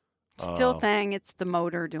 Still think it's the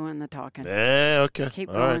motor doing the talking. Okay. Keep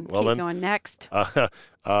All going. Right. Well, keep going. Next.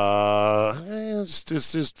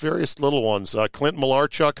 Just various little ones. Clint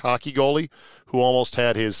Malarchuk, hockey goalie, who almost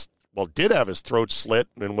did have his throat slit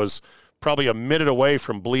and was probably a minute away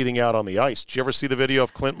from bleeding out on the ice. Did you ever see the video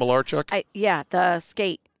of Clint Malarchuk? The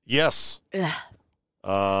skate. Yes.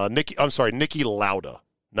 Niki Lauda,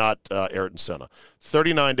 not Ayrton Senna.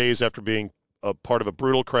 39 days after being a part of a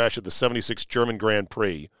brutal crash at the 76 German Grand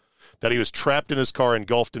Prix, that he was trapped in his car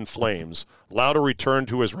engulfed in flames, Lauda returned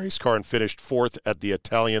to his race car and finished 4th at the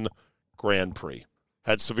Italian Grand Prix.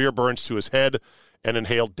 Had severe burns to his head and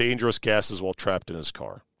inhaled dangerous gases while trapped in his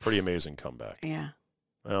car. Pretty amazing comeback. Yeah.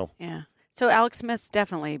 Well. Yeah. So Alex Smith's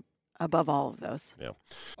definitely above all of those. Yeah.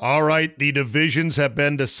 All right, the divisions have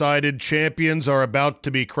been decided. Champions are about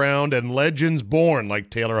to be crowned and legends born like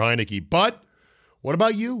Taylor Heineke. But what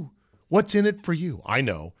about you? What's in it for you? I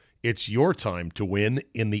know. It's your time to win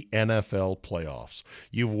in the NFL playoffs.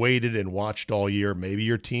 You've waited and watched all year. Maybe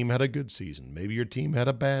your team had a good season. Maybe your team had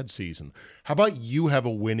a bad season. How about you have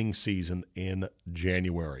a winning season in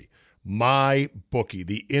January? MyBookie,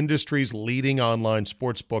 the industry's leading online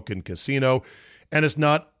sportsbook and casino, and it's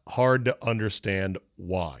not hard to understand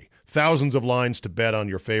why. Thousands of lines to bet on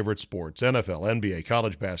your favorite sports: NFL, NBA,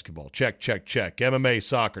 college basketball, check, check, check. MMA,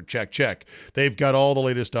 soccer, check, check. They've got all the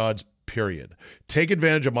latest odds, period. Take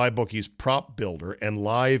advantage of MyBookie's prop builder and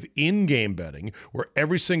live in-game betting, where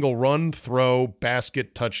every single run, throw,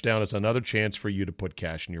 basket, touchdown is another chance for you to put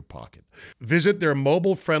cash in your pocket. Visit their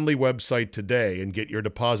mobile-friendly website today and get your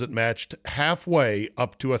deposit matched halfway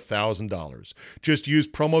up to $1,000. Just use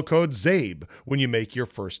promo code ZABE when you make your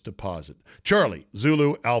first deposit. Charlie,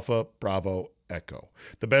 Zulu, Alpha, Bravo, Echo.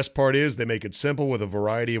 The best part is they make it simple with a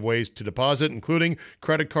variety of ways to deposit, including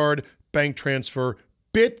credit card, bank transfer,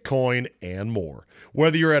 Bitcoin, and more.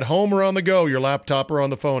 Whether you're at home or on the go, your laptop or on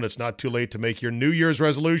the phone, it's not too late to make your New Year's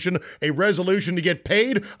resolution a resolution to get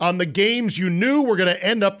paid on the games you knew were going to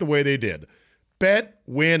end up the way they did. Bet,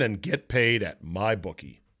 win, and get paid at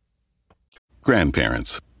MyBookie.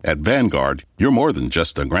 Grandparents. At Vanguard, you're more than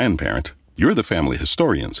just a grandparent. You're the family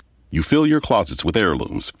historians. You fill your closets with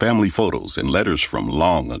heirlooms, family photos, and letters from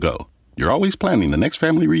long ago. You're always planning the next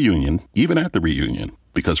family reunion, even at the reunion.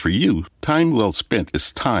 Because for you, time well spent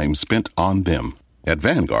is time spent on them. At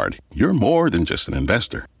Vanguard, you're more than just an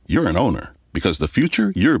investor. You're an owner. Because the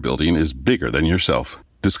future you're building is bigger than yourself.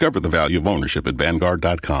 Discover the value of ownership at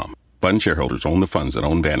Vanguard.com. Fund shareholders own the funds that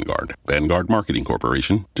own Vanguard. Vanguard Marketing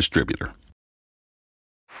Corporation, distributor.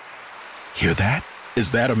 Hear that?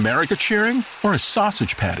 Is that America cheering or a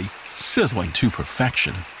sausage patty sizzling to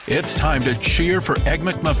perfection? It's time to cheer for Egg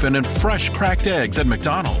McMuffin and fresh cracked eggs at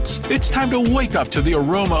McDonald's. It's time to wake up to the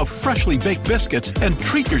aroma of freshly baked biscuits and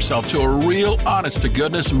treat yourself to a real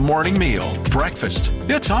honest-to-goodness morning meal. Breakfast,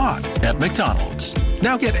 it's on at McDonald's.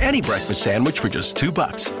 Now get any breakfast sandwich for just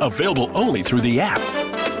 $2. Available only through the app.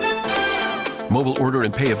 Mobile order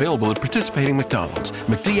and pay available at participating McDonald's.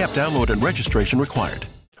 McD app download and registration required.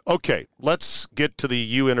 Okay, let's get to the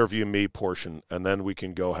you interview me portion, and then we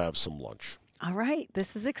can go have some lunch. All right,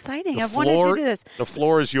 this is exciting. I've wanted to do this. The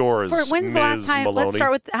floor is yours, When's Ms. the last time? Maloney. Let's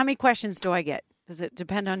start with how many questions do I get? Does it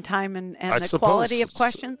depend on time and the suppose, quality of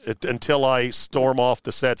questions? Until I storm off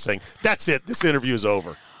the set saying, that's it, this interview is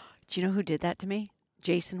over. Do you know who did that to me?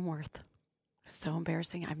 Jason Worth. So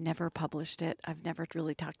embarrassing. I've never published it. I've never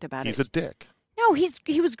really talked about it. He's a dick. No,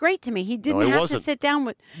 he was great to me. He didn't have to sit down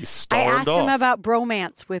with. He I stormed asked off. him about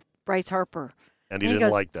bromance with Bryce Harper. And he didn't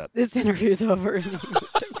like that. This interview's over. And he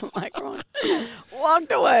took the microphone.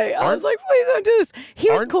 Walked away. I was like, please don't do this. He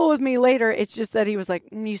was cool with me later. It's just that he was like,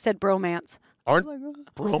 you said bromance. Aren't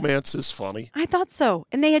bromances funny? I thought so.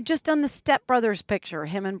 And they had just done the Step Brothers picture,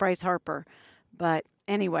 him and Bryce Harper. But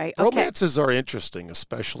anyway, okay. Romances are interesting,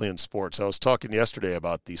 especially in sports. I was talking yesterday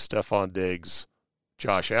about the Stephon Diggs,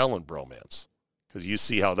 Josh Allen bromance. Because you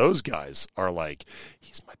see how those guys are like,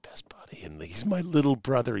 he's my best buddy, and he's my little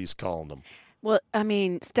brother, he's calling them. Well, I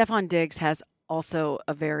mean, Stephon Diggs has also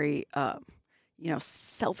a very,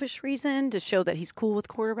 selfish reason to show that he's cool with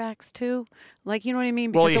quarterbacks, too. Like, you know what I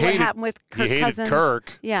mean? Because of what happened with Kirk he hated Cousins.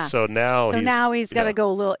 Kirk, yeah. So now he's got to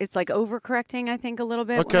go a little, it's like overcorrecting, I think, a little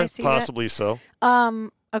bit. Okay, when I see possibly so.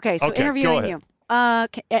 Okay, so interviewing you.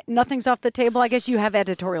 Nothing's off the table. I guess you have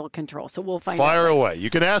editorial control, so we'll find out. Fire away. You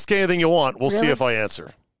can ask anything you want. We'll see if I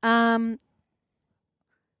answer. When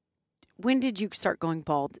did you start going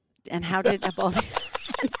bald? And how did bald?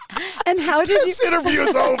 And how did this interview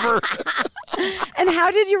is over? And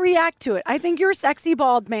how did you react to it? I think you're a sexy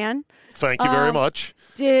bald man. Thank you very much.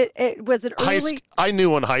 Was it early? I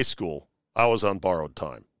knew in high school I was on borrowed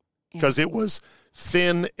time because it was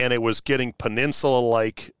thin and it was getting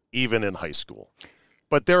peninsula-like even in high school.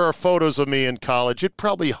 But there are photos of me in college. It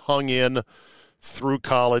probably hung in through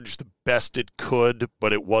college the best it could,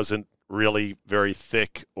 but it wasn't really very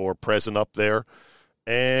thick or present up there.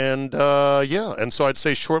 And, and so I'd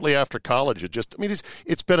say shortly after college,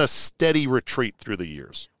 it's been a steady retreat through the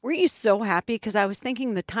years. Were you so happy? Because I was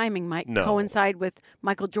thinking the timing might coincide with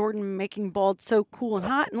Michael Jordan making bald so cool and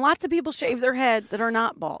hot, and lots of people shave their head that are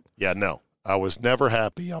not bald. Yeah, no. I was never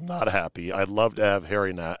happy. I'm not happy. I'd love to have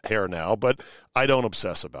hair now, but I don't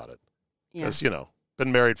obsess about it. Because,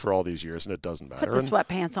 been married for all these years, and it doesn't matter. Put the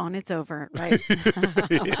sweatpants on. It's over, right?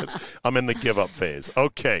 Yes, I'm in the give-up phase.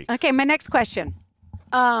 Okay. Okay, my next question.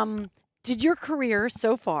 Did your career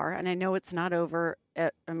so far, and I know it's not over,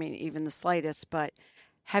 even the slightest, but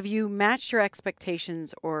have you matched your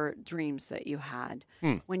expectations or dreams that you had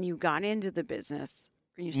when you got into the business?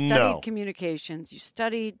 You studied communications. You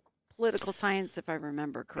studied political science, if I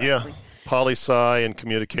remember correctly. Yeah, poli-sci and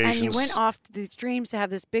communications. And you went off to these dreams to have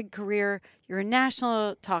this big career. You're a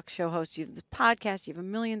national talk show host. You have this podcast. You have a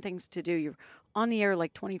million things to do. You're on the air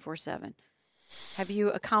like 24/7. Have you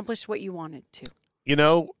accomplished what you wanted to? You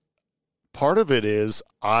know, part of it is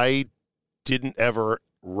I didn't ever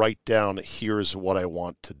write down, here's what I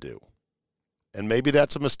want to do. And maybe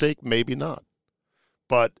that's a mistake, maybe not.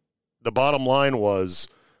 But the bottom line was,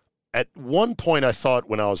 at one point I thought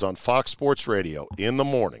when I was on Fox Sports Radio in the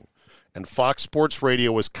morning, and Fox Sports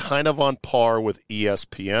Radio was kind of on par with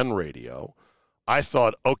ESPN Radio, I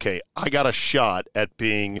thought, okay, I got a shot at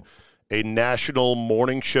being a national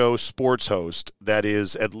morning show sports host that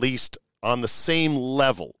is at least on the same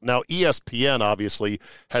level. Now, ESPN obviously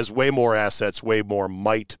has way more assets, way more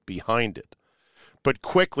might behind it. But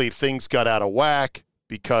quickly things got out of whack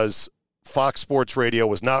because Fox Sports Radio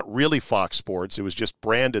was not really Fox Sports. It was just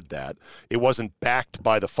branded that. It wasn't backed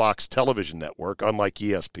by the Fox television network, unlike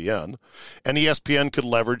ESPN. And ESPN could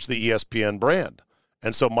leverage the ESPN brand.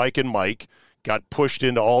 And so Mike and Mike got pushed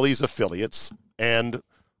into all these affiliates, and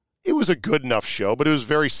it was a good enough show, but it was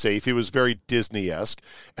very safe. It was very Disney-esque,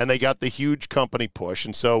 and they got the huge company push.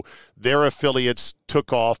 And so their affiliates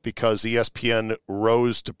took off because ESPN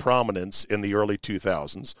rose to prominence in the early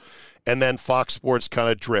 2000s. And then Fox Sports kind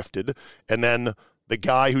of drifted. And then the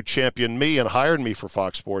guy who championed me and hired me for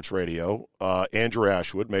Fox Sports Radio, Andrew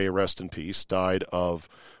Ashwood, may he rest in peace, died of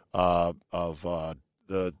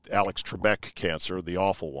the Alex Trebek cancer, the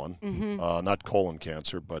awful one. Not colon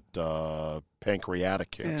cancer, but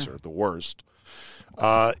pancreatic cancer, the worst.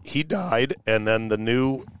 He died, and then the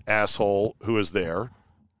new asshole who was there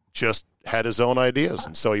just had his own ideas.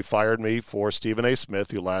 And so he fired me for Stephen A. Smith,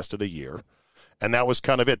 who lasted a year. And that was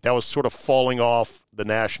kind of it. That was sort of falling off the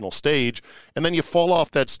national stage. And then you fall off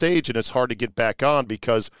that stage, and it's hard to get back on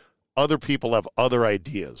because other people have other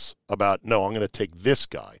ideas about, no, I'm going to take this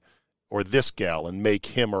guy or this gal and make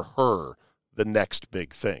him or her the next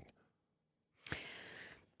big thing.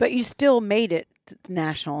 But you still made it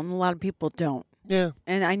national, and a lot of people don't. Yeah.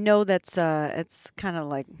 And I know that's it's kind of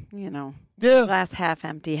like, glass half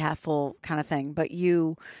empty, half full kind of thing. But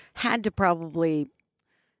you had to probably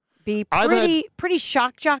be pretty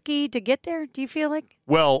shock jockey to get there, do you feel like?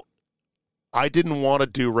 Well, I didn't want to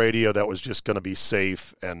do radio that was just going to be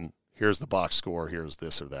safe and here's the box score, here's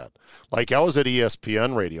this or that. Like I was at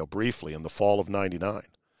ESPN Radio briefly in the fall of 99,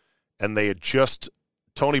 and they had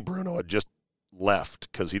Tony Bruno had just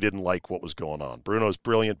left because he didn't like what was going on. Bruno's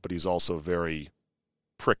brilliant, but he's also very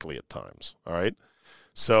prickly at times, all right?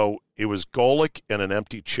 So it was Golick and an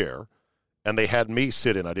empty chair, and they had me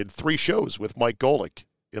sit in. I did 3 shows with Mike Golick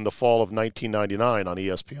in the fall of 1999 on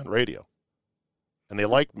ESPN Radio, and they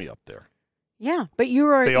liked me up there. Yeah, but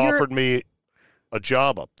they offered me a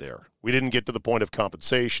job up there. We didn't get to the point of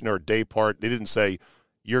compensation or day part. They didn't say,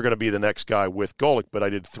 you're going to be the next guy with Golick, but I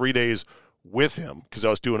did 3 days with him because I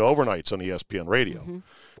was doing overnights on ESPN Radio.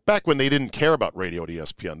 Back when they didn't care about radio at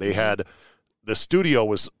ESPN, they had the studio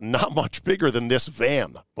was not much bigger than this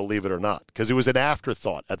van, believe it or not, because it was an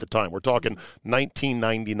afterthought at the time. We're talking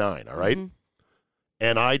 1999, all right?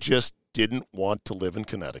 And I just didn't want to live in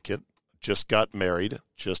Connecticut, just got married,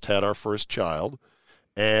 just had our first child,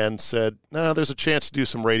 and said, no, there's a chance to do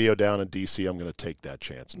some radio down in D.C. I'm going to take that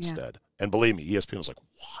chance instead. And believe me, ESPN was like,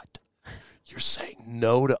 what? You're saying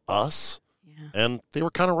no to us? Yeah. And they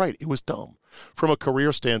were kind of right. It was dumb. From a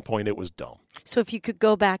career standpoint, it was dumb. So if you could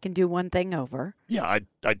go back and do one thing over. Yeah,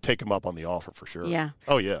 I'd take him up on the offer for sure. Yeah.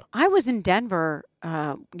 Oh, yeah. I was in Denver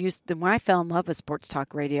when I fell in love with sports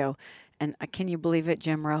talk radio. And can you believe it,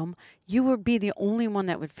 Jim Rome? You would be the only one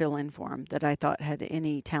that would fill in for him that I thought had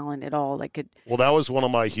any talent at all that could. Well, that was one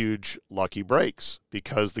of my huge lucky breaks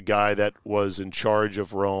because the guy that was in charge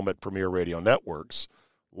of Rome at Premier Radio Networks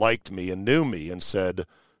liked me and knew me and said,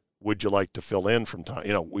 would you like to fill in from time?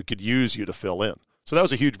 We could use you to fill in. So that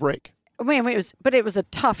was a huge break. It was a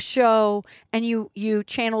tough show, and you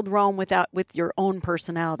channeled Rome with your own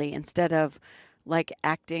personality instead of like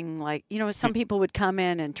acting like, some people would come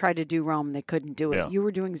in and try to do Rome and they couldn't do it. Yeah. You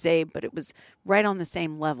were doing Zabe, but it was right on the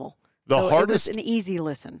same level. It was an easy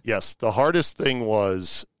listen. Yes, the hardest thing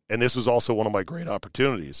was, and this was also one of my great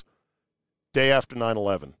opportunities, day after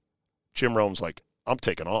 9/11, Jim Rome's like, I'm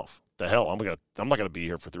taking off. The hell, I'm not gonna be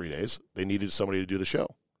here for 3 days. They needed somebody to do the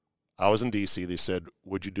show. I was in D.C. They said,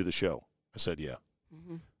 would you do the show? I said, yeah.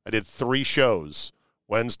 I did 3 shows,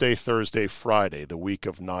 Wednesday, Thursday, Friday, the week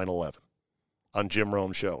of 9/11. On Jim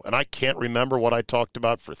Rome's show. And I can't remember what I talked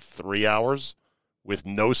about for 3 hours with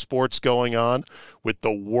no sports going on, with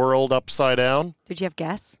the world upside down. Did you have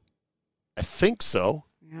guests? I think so.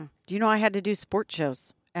 Yeah. Do you know I had to do sports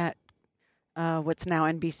shows at what's now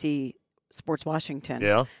NBC Sports Washington?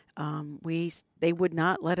 Yeah. They would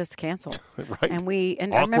not let us cancel. Right.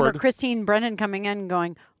 And I remember Christine Brennan coming in and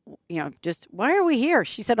going, just, why are we here?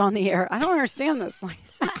 She said on the air, I don't understand this.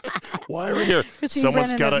 Why are we here?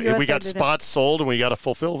 Someone's got to. We got spots sold, and we got to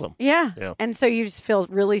fulfill them. Yeah. And so you just feel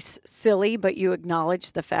really silly, but you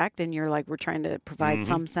acknowledge the fact, and you're like, we're trying to provide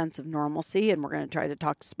some sense of normalcy, and we're going to try to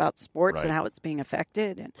talk about sports and how it's being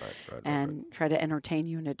affected, and try to entertain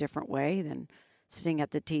you in a different way than sitting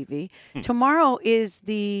at the TV. Tomorrow is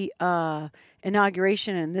the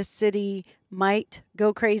inauguration, and this city might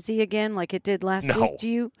go crazy again like it did last week. Do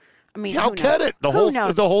you? I mean, how can it? The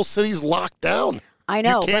whole city's locked down. I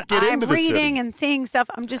know, you can't but get I'm into the reading city. and seeing stuff.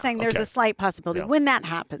 I'm just saying there's a slight possibility. When that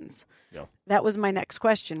happens, that was my next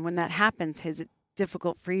question. When that happens, is it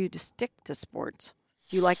difficult for you to stick to sports?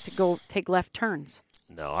 Do you like to go take left turns?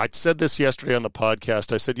 No, I said this yesterday on the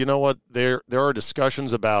podcast. I said, you know what? There are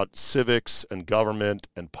discussions about civics and government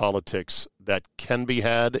and politics that can be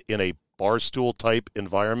had in a barstool type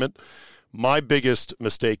environment. My biggest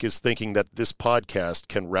mistake is thinking that this podcast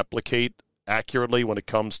can replicate accurately when it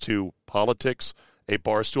comes to politics, a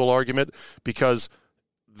barstool argument, because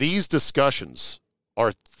these discussions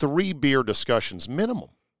are 3 beer discussions minimum,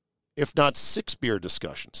 if not 6 beer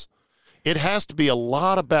discussions. It has to be a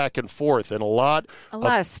lot of back and forth and a lot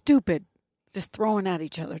of stupid just throwing at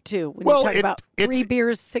each other, too. When you talk about 3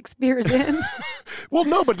 beers, 6 beers in. Well,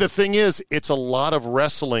 no, but the thing is, it's a lot of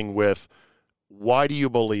wrestling with why do you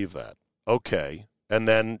believe that? Okay. And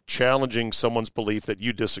then challenging someone's belief that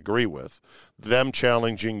you disagree with, them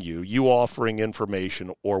challenging you, you offering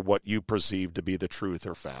information or what you perceive to be the truth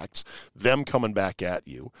or facts, them coming back at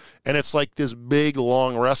you. And it's like this big,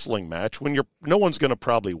 long wrestling match when no one's going to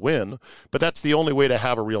probably win, but that's the only way to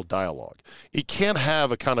have a real dialogue. You can't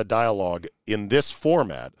have a kind of dialogue in this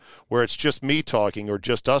format where it's just me talking or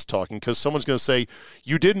just us talking because someone's going to say,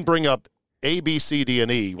 you didn't bring up A, B, C, D,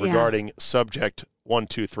 and E regarding subject 1,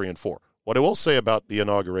 2, 3, and 4. What I will say about the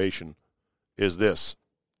inauguration is this.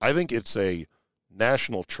 I think it's a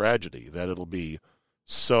national tragedy that it'll be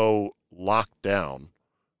so locked down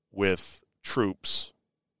with troops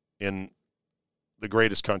in the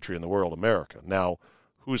greatest country in the world, America. Now,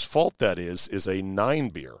 whose fault that is a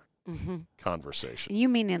 9-beer conversation. You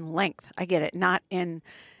mean in length. I get it. Not in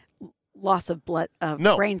loss of blood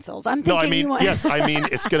brain cells. I'm thinking. No, I mean yes. I mean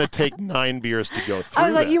it's going to take 9 beers to go through. I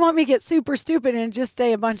was like, you want me to get super stupid and just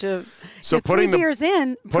stay a bunch of putting 3 beers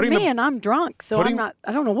in for me, and I'm drunk, so I'm not.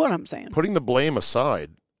 I don't know what I'm saying. Putting the blame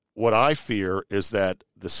aside, what I fear is that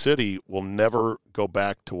the city will never go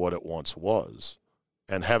back to what it once was.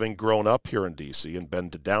 And having grown up here in D.C. and been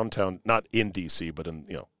to downtown, not in D.C. but in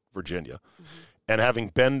Virginia, and having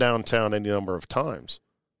been downtown any number of times,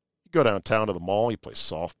 you go downtown to the mall, you play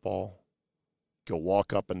softball. Go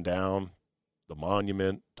walk up and down the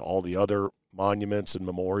monument to all the other monuments and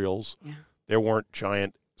memorials. Yeah. There weren't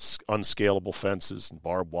giant unscalable fences and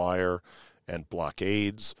barbed wire and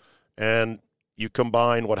blockades. And you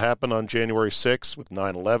combine what happened on January 6th with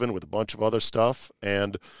 9/11 with a bunch of other stuff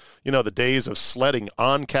and, the days of sledding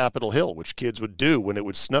on Capitol Hill, which kids would do when it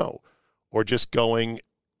would snow, or just going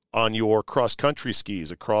on your cross-country skis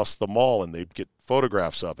across the mall and they'd get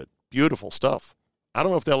photographs of it. Beautiful stuff. I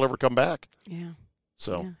don't know if they'll ever come back. Yeah.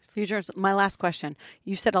 So, Futures. My last question.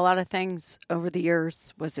 You said a lot of things over the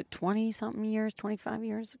years. Was it 20-something years, 25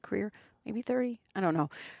 years of career, maybe 30? I don't know.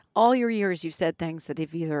 All your years, you said things that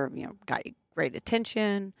have either got you great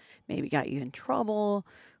attention, maybe got you in trouble,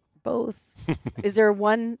 both. Is there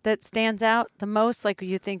one that stands out the most? Like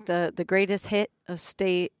you think the greatest hit of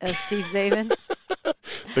Steve Zabin?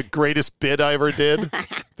 The greatest bid I ever did?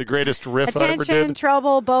 The greatest riff I ever did? Attention,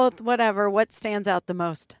 trouble, both, whatever. What stands out the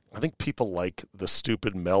most? I think people like the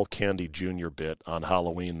stupid Mel Candy Jr. bit on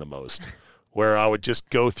Halloween the most, where I would just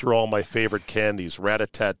go through all my favorite candies,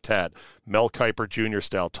 rat-a-tat-tat, Mel Kiper Jr.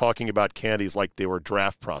 style, talking about candies like they were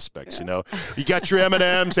draft prospects, You got your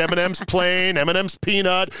M&M's plain, M&M's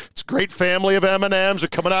peanut. It's a great family of M&M's. They're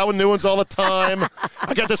coming out with new ones all the time.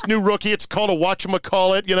 I got this new rookie. It's called a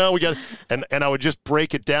whatchamacallit, we got, and I would just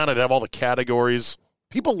break it down. I'd have all the categories.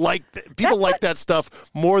 People like that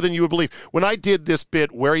stuff more than you would believe. When I did this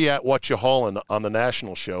bit, Where You At, What You Haulin' on the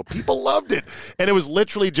national show, people loved it. And it was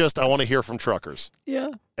literally just, I want to hear from truckers. Yeah.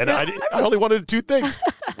 And I only wanted 2 things.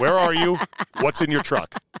 Where are you? What's in your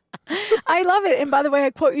truck? I love it. And by the way, I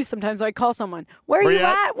quote you sometimes. I call someone, Where you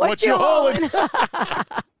at? What you hauling?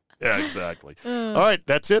 Yeah, exactly. All right,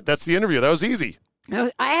 that's it. That's the interview. That was easy.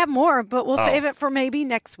 I have more, but we'll save it for maybe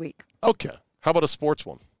next week. Okay. How about a sports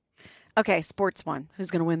one? Okay, sports one.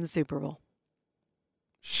 Who's going to win the Super Bowl?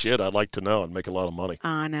 Shit, I'd like to know and make a lot of money.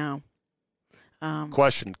 I know.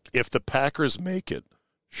 Question, if the Packers make it,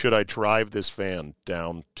 should I drive this van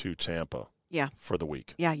down to Tampa for the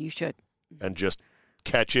week? Yeah, you should. And just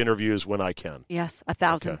catch interviews when I can? Yes,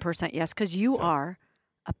 1,000% yes, because you are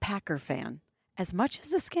a Packer fan. as much as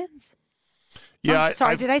the Skins. Yeah,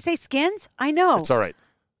 sorry, did I say Skins? I know. It's all right.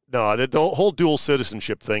 No, the whole dual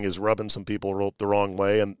citizenship thing is rubbing some people the wrong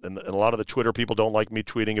way, and a lot of the Twitter people don't like me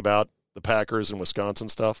tweeting about the Packers and Wisconsin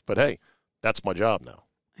stuff. But hey, that's my job now.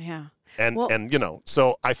 Yeah. And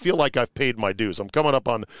so I feel like I've paid my dues. I'm coming up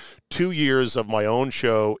on 2 years of my own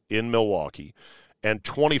show in Milwaukee and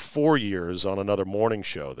 24 years on another morning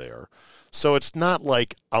show there. So it's not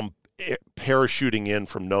like I'm parachuting in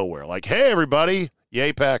from nowhere. Like, hey, everybody,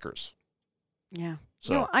 yay, Packers. Yeah.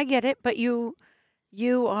 So I get it, but you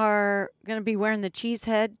are going to be wearing the cheese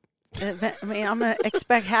head. I mean, I'm going to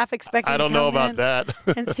expecting. I don't know about that.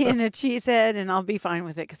 And seeing a cheese head, and I'll be fine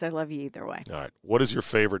with it because I love you either way. All right. What is your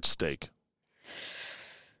favorite steak?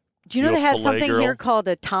 Do you know they have something here called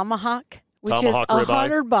a tomahawk? Which tomahawk is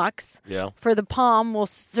 $100 for the palm. We'll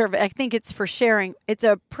serve it. I think it's for sharing. It's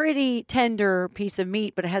a pretty tender piece of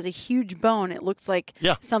meat, but it has a huge bone. It looks like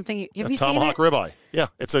something. Have you seen it? Tomahawk ribeye. Yeah,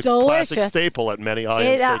 it's a delicious. Classic staple at many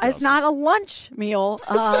high-end steakhouses. It's not a lunch meal.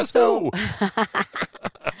 Says who?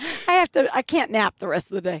 I can't nap the rest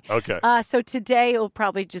of the day. Okay. So today it'll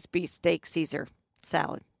probably just be steak Caesar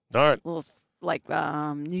salad. All right. A little like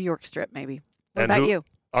New York strip maybe. What about you?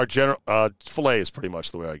 Our filet is pretty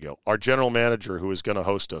much the way I go. Our general manager, who is going to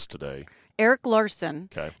host us today, Eric Larson.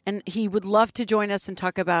 Okay. And he would love to join us and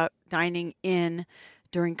talk about dining in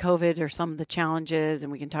during COVID or some of the challenges,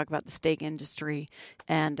 and we can talk about the steak industry.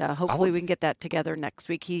 And hopefully we can get that together next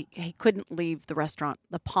week. He couldn't leave the restaurant,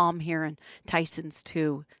 the Palm here and Tyson's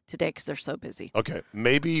too, today because they're so busy. Okay.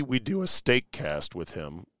 Maybe we do a steak cast with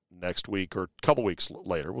him next week or a couple weeks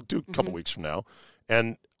later. We'll do a couple weeks from now.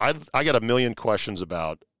 And I got a million questions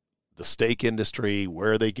about the steak industry,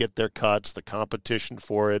 where they get their cuts, the competition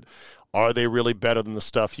for it. Are they really better than the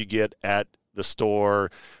stuff you get at the store?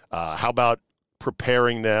 How about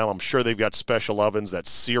preparing them? I'm sure they've got special ovens that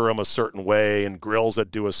sear them a certain way and grills that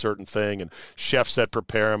do a certain thing and chefs that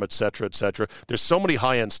prepare them, et cetera, et cetera. There's so many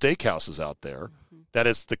high-end steakhouses out there that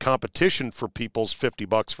it's the competition for people's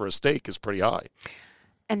 $50 for a steak is pretty high.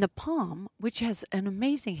 And the Palm, which has an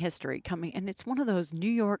amazing history coming, and it's one of those New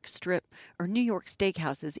York strip or New York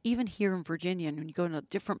steakhouses, even here in Virginia, and when you go to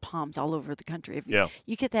different Palms all over the country,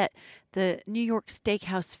 you get the New York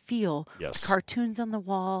steakhouse feel, the cartoons on the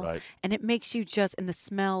wall, and it makes you and the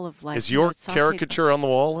smell of like. Is your caricature on the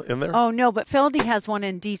wall in there? Oh, no, but Feldy has one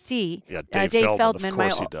in D.C. Yeah, Dave Feldman, of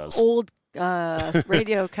course he does. Old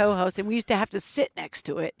radio co-host, and we used to have to sit next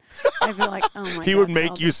to it. I'd be like, oh my God. He would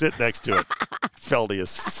make you sit next to it. Feldy is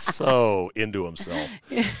so into himself.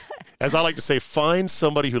 As I like to say, find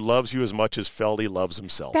somebody who loves you as much as Feldy loves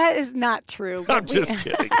himself. That is not true. I'm just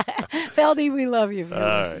kidding. Feldy, we love you.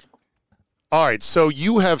 All right. So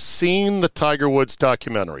you have seen the Tiger Woods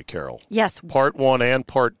documentary, Carol. Yes. Part 1 and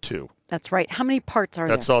Part 2. That's right. How many parts are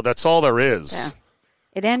there? That's all there is. Yeah.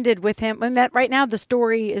 It ended with him. And that right now the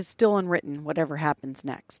story is still unwritten, whatever happens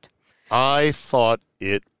next. I thought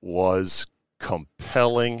it was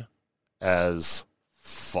compelling as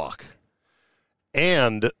fuck.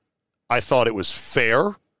 And I thought it was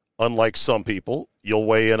fair, unlike some people. You'll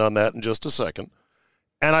weigh in on that in just a second.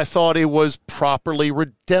 And I thought it was properly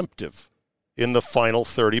redemptive in the final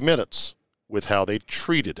 30 minutes with how they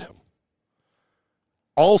treated him.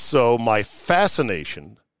 Also, my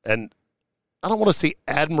fascination, and I don't want to say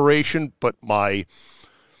admiration, but my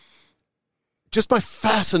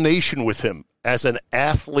fascination with him as an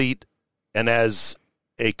athlete and as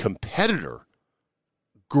a competitor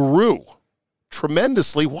grew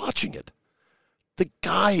tremendously watching it. The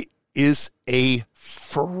guy is a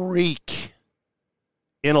freak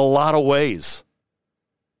in a lot of ways.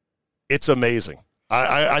 It's amazing.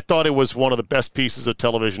 I thought it was one of the best pieces of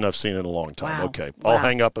television I've seen in a long time. Wow. Okay, I'll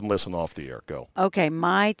hang up and listen off the air. Go. Okay,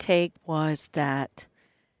 my take was that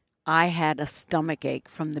I had a stomach ache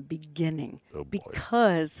from the beginning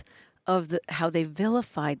because of how they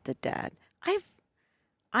vilified the dad.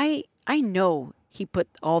 I know he put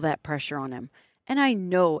all that pressure on him, and I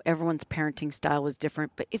know everyone's parenting style was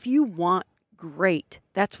different. But if you want great,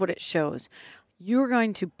 that's what it shows. You're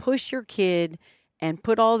going to push your kid and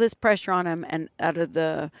put all this pressure on him, and out of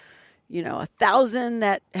the, 1,000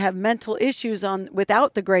 that have mental issues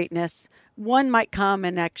without the greatness, one might come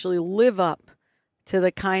and actually live up to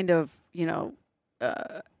the kind of,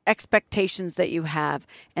 expectations that you have.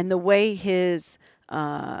 And the way his,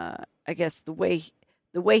 the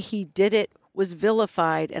way he did it was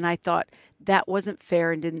vilified, and I thought that wasn't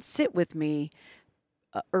fair and didn't sit with me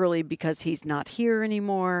early because he's not here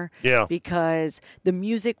anymore. Yeah. Because the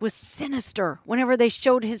music was sinister whenever they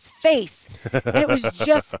showed his face. It was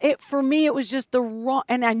just for me. It was just the wrong,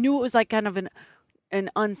 and I knew it was like kind of an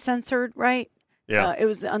uncensored, right? Yeah. It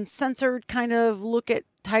was uncensored kind of look at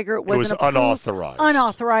Tiger. It was unauthorized.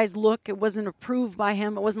 Unauthorized look. It wasn't approved by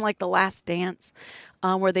him. It wasn't like The Last Dance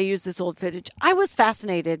where they used this old footage. I was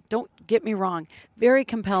fascinated. Don't get me wrong. Very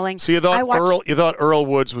compelling. So you thought Earl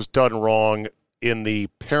Woods was done wrong in the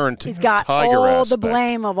parenting He's got of Tiger all aspect. the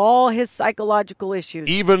blame of all his psychological issues.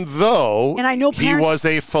 Even though and I know he was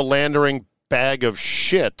a philandering bag of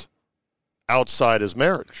shit outside his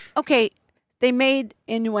marriage. Okay, they made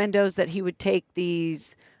innuendos that he would take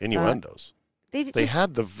these... Innuendos? They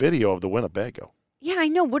had the video of the Winnebago. Yeah, I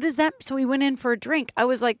know. What is that? So he went in for a drink. I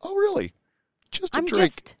was like... Oh, really? Just a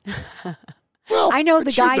drink? Well, I know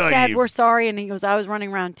the guy naive. said, we're sorry, and he goes, I was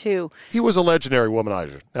running around too. He was a legendary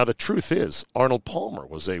womanizer. Now, the truth is, Arnold Palmer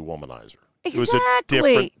was a womanizer. Exactly. It was a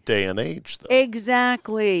different day and age, though.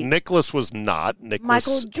 Exactly. Nicholas was not. Nicholas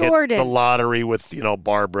Michael Jordan hit the lottery with,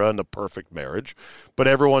 Barbara and the perfect marriage, but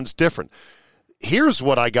everyone's different. Here's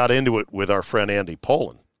what I got into it with our friend Andy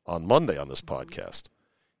Poland on Monday on this podcast.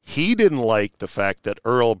 He didn't like the fact that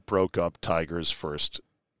Earl broke up Tiger's first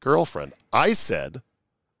girlfriend. I said,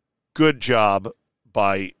 good job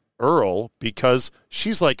by Earl, because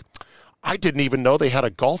she's like, I didn't even know they had a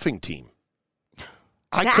golfing team.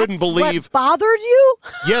 I couldn't believe. What bothered you?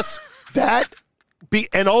 Yes,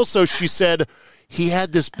 and also she said he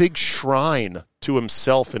had this big shrine to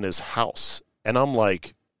himself in his house. And I'm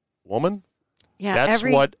like, woman, that's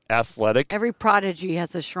what athletic. Every prodigy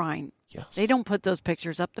has a shrine. Yes. They don't put those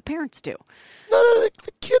pictures up. The parents do. No,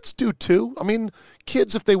 the kids do too. I mean,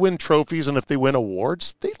 kids, if they win trophies and if they win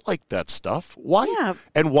awards, they like that stuff. Why? Yeah.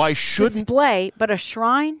 And why shouldn't? Display, but a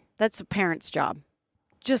shrine, that's a parent's job.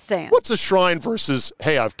 Just saying. What's a shrine versus,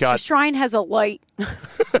 hey, I've got... A shrine has a light.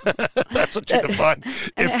 That's what you define.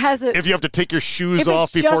 If you have to take your shoes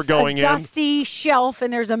off before going in. If it's just a dusty shelf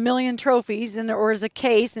and there's a million trophies or is a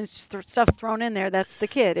case and stuff's thrown in there, that's the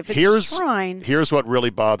kid. If it's a shrine... Here's what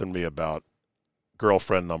really bothered me about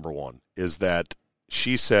girlfriend number one is that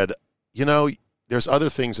she said, there's other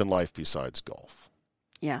things in life besides golf.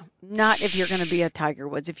 Yeah. Not if you're going to be a Tiger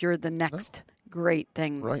Woods, if you're the next great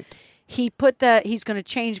thing. Right. He he's going to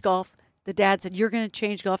change golf. The dad said, you're going to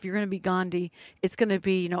change golf. You're going to be Gandhi. It's going to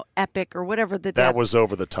be, epic or whatever. That was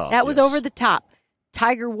over the top. That was over the top.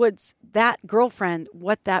 Tiger Woods, that girlfriend,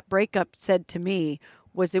 what that breakup said to me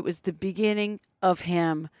was it was the beginning of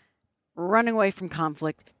him running away from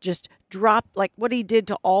conflict, just drop, like what he did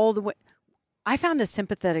to all the I found a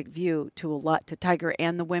sympathetic view to Tiger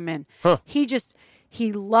and the women. Huh.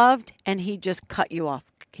 He loved and he just cut you off.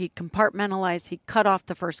 He compartmentalized. He cut off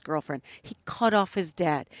the first girlfriend. He cut off his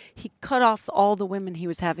dad. He cut off all the women he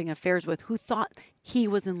was having affairs with who thought he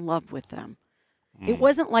was in love with them. It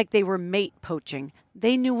wasn't like they were mate poaching.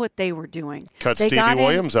 They knew what they were doing. Cut Stevie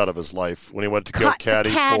Williams out of his life when he went to go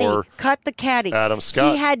caddy for the caddy. Adam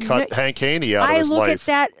Scott. Cut Hank Haney out of his life.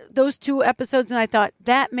 I look at those two episodes and I thought,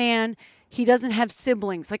 that man, he doesn't have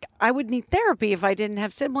siblings. Like, I would need therapy if I didn't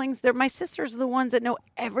have siblings. My sisters are the ones that know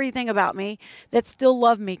everything about me, that still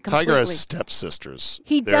love me completely. Tiger has stepsisters.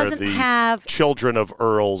 He They're doesn't the have children of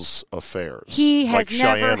Earl's affairs. He has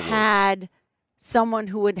never Cheyenne had someone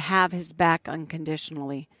who would have his back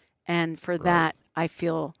unconditionally. And for that, I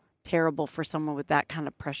feel terrible for someone with that kind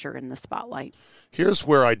of pressure in the spotlight. Here's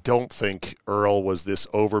where I don't think Earl was this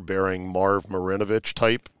overbearing Marv Marinovich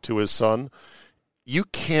type to his son. You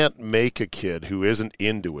can't make a kid who isn't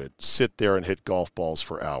into it sit there and hit golf balls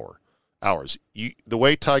for hours. The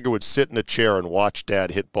way Tiger would sit in a chair and watch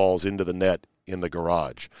Dad hit balls into the net in the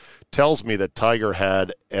garage tells me that Tiger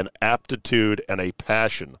had an aptitude and a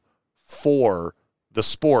passion for the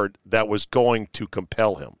sport that was going to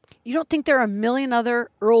compel him. You don't think there are a million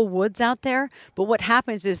other Earl Woods out there? But what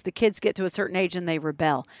happens is the kids get to a certain age and they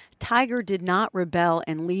rebel. Tiger did not rebel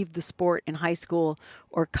and leave the sport in high school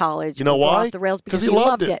or college. You know why? Off the rails because he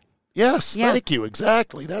loved it. Yes, yeah. Thank you.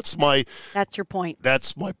 Exactly. That's your point.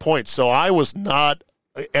 That's my point. So I was not,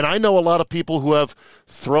 and I know a lot of people who have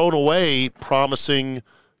thrown away promising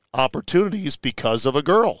opportunities because of a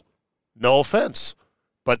girl. No offense.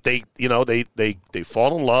 But they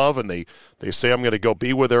fall in love and they say, I'm going to go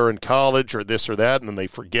be with her in college or this or that, and then they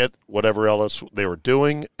forget whatever else they were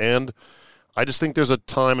doing. And I just think there's a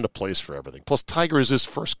time and a place for everything. Plus, Tiger is his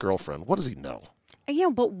first girlfriend. What does he know? Yeah,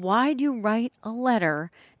 but why do you write a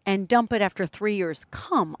letter and dump it after 3 years?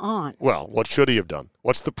 Come on. Well, what should he have done?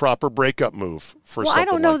 What's the proper breakup move for something like that? I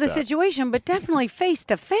don't know the situation, but definitely face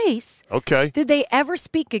to face. Okay. Did they ever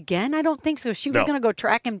speak again? I don't think so. She was going to go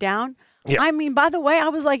track him down. Yeah. I mean, by the way, I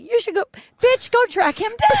was like, you should go, bitch, go track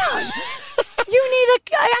him down. You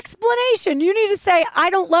need an explanation. You need to say, I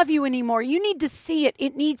don't love you anymore. You need to see it.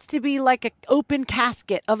 It needs to be like an open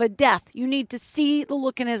casket of a death. You need to see the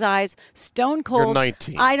look in his eyes, stone cold. You're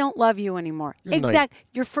 19. I don't love you anymore. Exactly.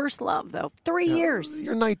 Your first love, though. 3 years.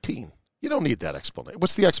 You're 19. You don't need that explanation.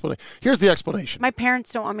 What's the explanation? Here's the explanation. My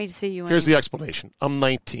parents don't want me to see you anymore. Here's the explanation. I'm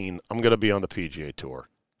 19. I'm going to be on the PGA Tour.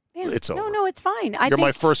 Yeah. It's over. No, it's fine. You're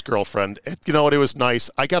my first girlfriend. You know what? It was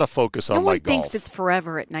nice. I got to focus on my golf. No one thinks it's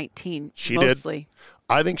forever at 19. She mostly. did.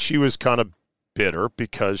 I think she was kind of bitter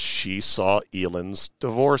because she saw Elon's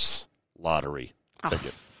divorce lottery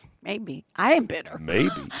ticket. Maybe. I am bitter.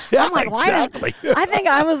 Maybe. Yeah, I'm like, exactly. I think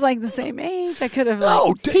I was like the same age. I could have.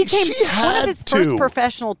 No, he came, she had one of his to. first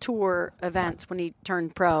professional tour events when he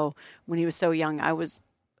turned pro when he was so young. I was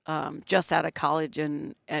just out of college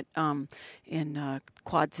in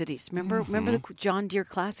Quad Cities. Remember the John Deere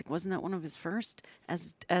Classic? Wasn't that one of his first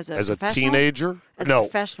as a teenager? As a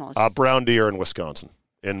professional. Brown Deere in Wisconsin.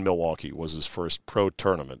 In Milwaukee was his first pro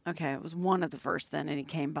tournament. Okay, it was one of the first then, and he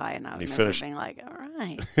came by, and I was being like, all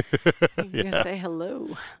right, you're going to say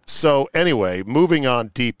hello. So anyway, moving on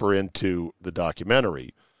deeper into the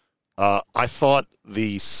documentary, I thought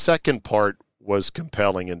the second part was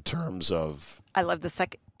compelling in terms of... I love the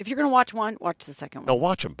second. If you're going to watch one, watch the second one. No,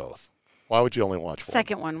 watch them both. Why would you only watch one?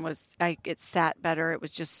 Second one was, it sat better. It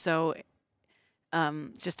was just so...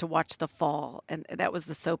 just to watch the fall, and that was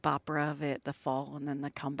the soap opera of it, the fall, and then the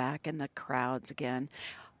comeback and the crowds again.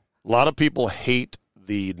 A lot of people hate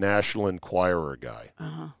the National Enquirer guy.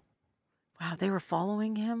 Wow, they were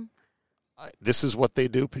following him? This is what they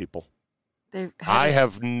do, people. I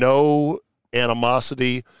have no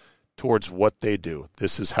animosity towards what they do.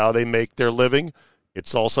 This is how they make their living.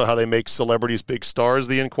 It's also how they make celebrities big stars,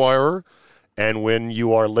 the Enquirer. And when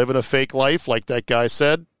you are living a fake life, like that guy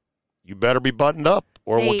said, you better be buttoned up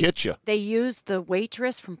or we'll get you. They used the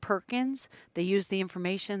waitress from Perkins. They used the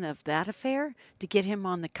information of that affair to get him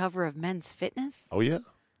on the cover of Men's Fitness. Oh, yeah.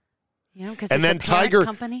 You know, because and it's then a parent Tiger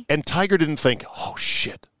company. And Tiger didn't think, oh,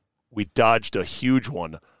 shit, we dodged a huge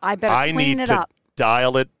one. I better clean it up.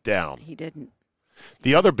 Dial it down. He didn't.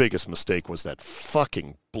 The other biggest mistake was that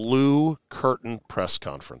fucking blue curtain press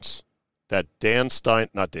conference that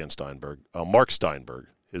Mark Steinberg,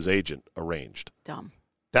 his agent, arranged. Dumb.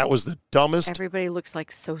 That was the dumbest. Everybody looks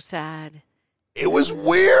like so sad. It was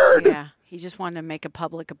weird. Yeah, he just wanted to make a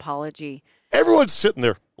public apology. Everyone's sitting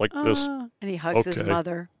there like this. And he hugs his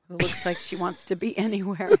mother, who looks like she wants to be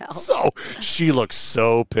anywhere else. So she looks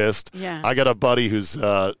so pissed. Yeah. I got a buddy whose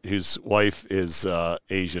wife is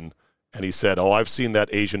Asian, and he said, "Oh, I've seen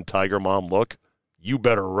that Asian tiger mom look. You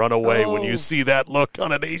better run away when you see that look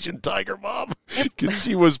on an Asian tiger mom," because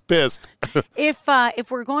she was pissed.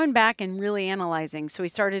 If we're going back and really analyzing, so he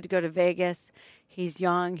started to go to Vegas. He's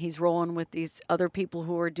young. He's rolling with these other people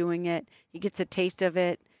who are doing it. He gets a taste of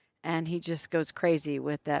it, and he just goes crazy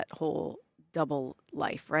with that whole double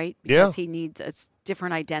life, right? Because he needs a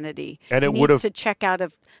different identity. And he it would have to check out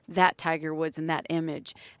of that Tiger Woods and that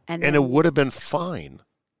image. And it would have been fine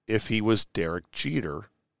if he was Derek Jeter,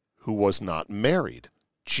 who was not married.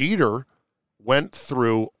 Jeter went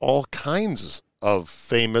through all kinds of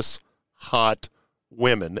famous, hot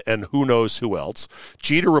women, and who knows who else.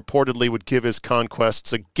 Jeter reportedly would give his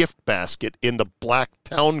conquests a gift basket in the black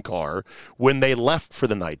town car when they left for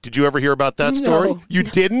the night. Did you ever hear about that story? You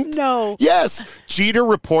didn't? No. Yes. Jeter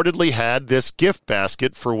reportedly had this gift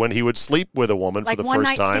basket for when he would sleep with a woman for the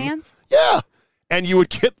first time. Stands? Yeah. And you would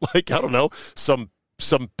get,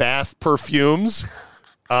 some bath perfumes,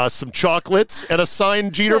 some chocolates, and a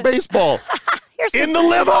signed Jeter baseball. In the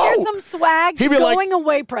limo. Here's some swag. He'd be going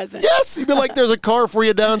away present. Yes. He'd be like, there's a car for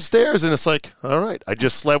you downstairs. And it's like, all right, I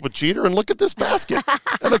just slept with Jeter and look at this basket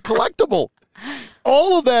and a collectible.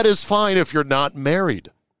 All of that is fine if you're not married.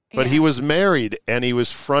 But he was married and he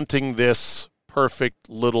was fronting this perfect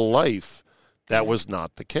little life. That was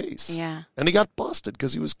not the case. Yeah. And he got busted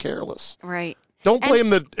because he was careless. Right. Don't blame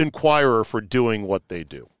the Enquirer for doing what they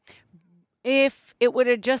do. If it would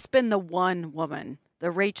have just been the one woman, the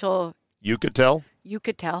Rachel... You could tell? You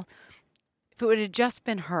could tell. If it would have just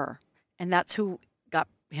been her, and that's who got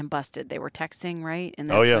him busted. They were texting, right? And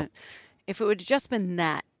that's if it would have just been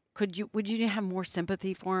that, would you have more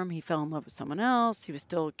sympathy for him? He fell in love with someone else. He was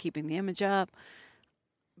still keeping the image up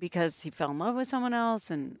because he fell in love with someone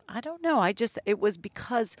else. And I don't know. It was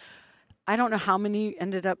because I don't know how many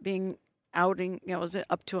ended up being outing. Was it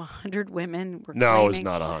up to 100 women? No, it was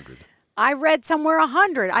not 100. I read somewhere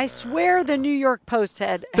 100. I swear the New York Post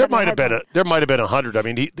had there might have been 100. I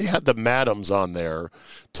mean, they had the madams on there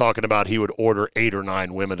talking about he would order 8 or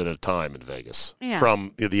 9 women at a time in Vegas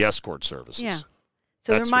from the escort services. Yeah.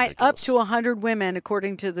 So That's there might up ridiculous. to 100 women,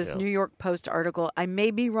 according to this Yeah. New York Post article. I may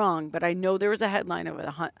be wrong, but I know there was a headline of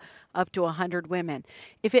up to 100 women.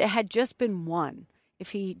 If it had just been one, if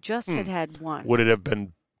he just had one, Would it have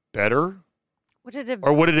been better? would it have?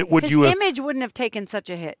 Or would it? Would his you have? image wouldn't have taken such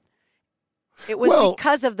a hit. It was Well-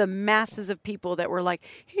 because of the masses of people that were like,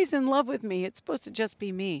 "He's in love with me. It's supposed to just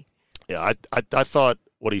be me." Yeah, I thought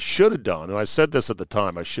what he should have done, and I said this at the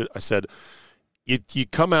time. I said, you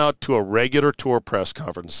come out to a regular tour press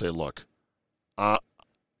conference and say, look,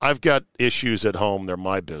 I've got issues at home. They're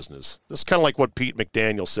my business. This is kind of like what Pete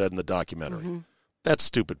McDaniel said in the documentary. Mm-hmm. That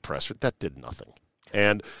stupid presser, that did nothing.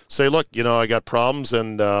 And say, look, I got problems,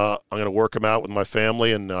 and I'm going to work them out with my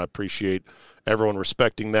family, and I appreciate everyone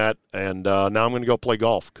respecting that. And now I'm going to go play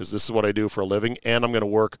golf because this is what I do for a living, and I'm going to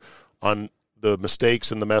work on the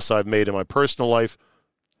mistakes and the mess I've made in my personal life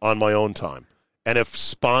on my own time. And if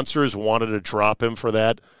sponsors wanted to drop him for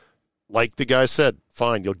that, like the guy said,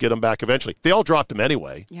 fine, you'll get him back eventually. They all dropped him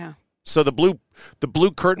anyway. Yeah. So the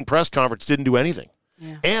blue curtain press conference didn't do anything.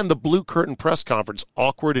 Yeah. And the blue curtain press conference,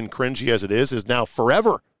 awkward and cringy as it is now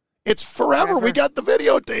forever. It's forever. We got the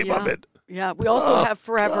videotape of it. Yeah. We also have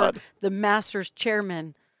forever God. the Masters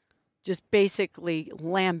chairman just basically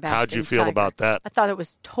lambasting. How'd you feel Tiger. about that? I thought it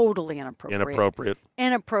was totally inappropriate.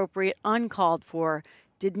 Inappropriate, uncalled for,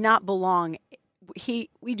 did not belong.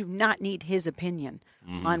 We do not need his opinion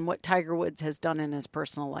on what Tiger Woods has done in his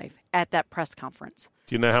personal life at that press conference.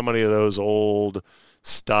 Do you know how many of those old,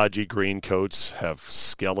 stodgy green coats have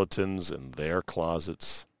skeletons in their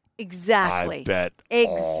closets? Exactly. I bet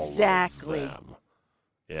Exactly. all of them.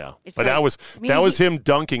 Yeah. It's But like- that was him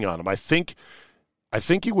dunking on him. I think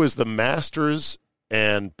it was the Masters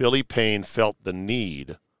and Billy Payne felt the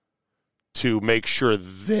need to make sure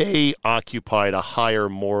they occupied a higher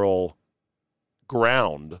moral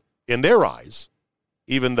ground in their eyes,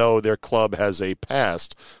 even though their club has a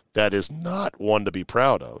past that is not one to be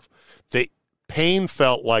proud of. Payne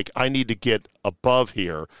felt like, I need to get above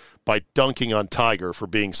here by dunking on Tiger for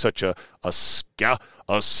being such a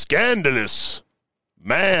scandalous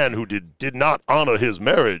man who did not honor his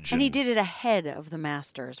marriage. And he did it ahead of the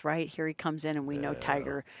Masters, right? Here he comes in, and we know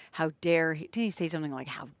Tiger. How dare he? Did he say something like,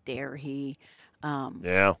 how dare he?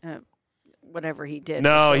 Whatever he did.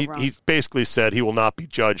 No, was so wrong. he basically said he will not be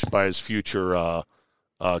judged by his future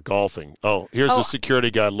golfing. Oh, here's the security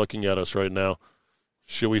guy looking at us right now.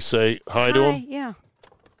 Should we say hi to him? Yeah.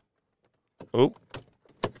 Oh.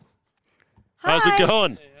 How's it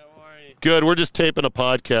going? Hey, how are you? Good. We're just taping a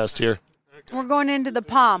podcast here. We're going into the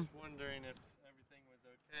Palm. Wondering if everything was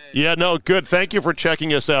okay. Yeah, no, good. Thank you for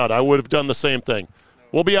checking us out. I would have done the same thing.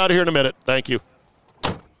 We'll be out of here in a minute. Thank you.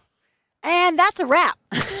 And that's a wrap.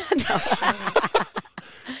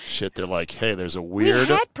 Shit, they're like, hey, there's a weird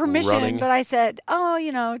We had permission, running. but I said,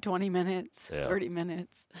 20 minutes, Yeah. 30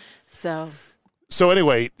 minutes. So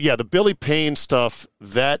anyway, yeah, the Billy Payne stuff,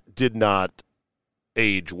 that did not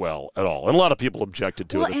age well at all. And a lot of people objected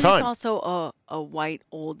to it at the and time. it's also a white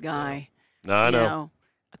old guy. No, I know.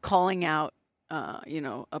 Calling out,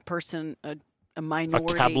 a person, a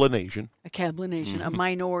minority. A Cablinasian. A Cablinasian. A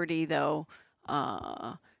minority, though.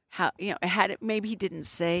 Maybe he didn't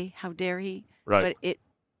say, how dare he? Right. But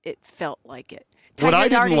it felt like it. What Tiger I had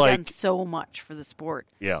didn't already like- done so much for the sport.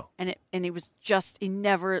 Yeah. And he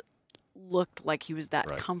never looked like he was that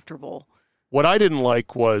Right. comfortable. What I didn't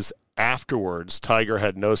like was afterwards, Tiger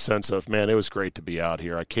had no sense of, man, it was great to be out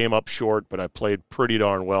here. I came up short, but I played pretty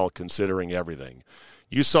darn well considering everything.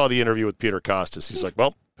 You saw the interview with Peter Costas. He's like,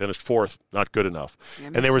 well, finished fourth, not good enough. Yeah,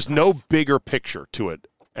 And there was no bigger picture to it.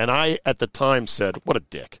 And I, at the time, said, what a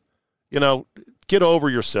dick. Get over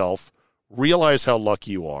yourself, realize how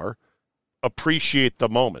lucky you are, appreciate the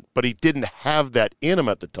moment. But he didn't have that in him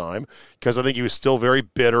at the time because I think he was still very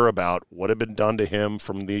bitter about what had been done to him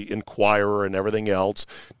from the Inquirer and everything else.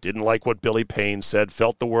 Didn't like what Billy Payne said,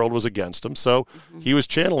 felt the world was against him. So he was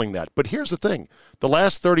channeling that. But here's the thing. The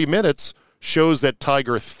last 30 minutes shows that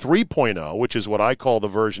Tiger 3.0, which is what I call the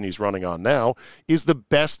version he's running on now, is the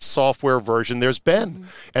best software version there's been.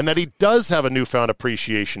 And that he does have a newfound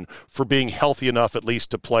appreciation for being healthy enough at least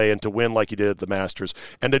to play and to win like he did at the Masters,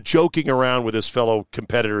 and to joking around with his fellow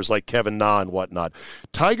competitors like Kevin Na and whatnot.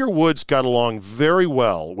 Tiger Woods got along very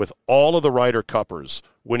well with all of the Ryder Cuppers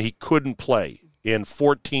when he couldn't play in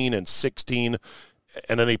 14 and 16,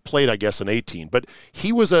 and then he played, I guess, in 18. But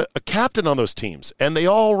he was a captain on those teams, and they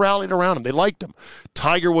all rallied around him. They liked him.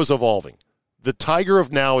 Tiger was evolving. The Tiger of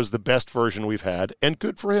now is the best version we've had, and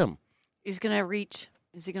good for him. Is he going to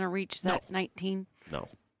reach that 19? No.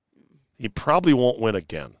 He probably won't win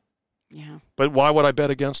again. Yeah. But why would I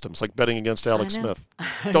bet against him? It's like betting against Alex I know.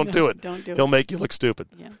 Smith. Don't do it. Don't do He'll it. make you look stupid.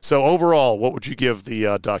 Yeah. So overall, what would you give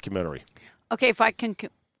the documentary? Okay, if I can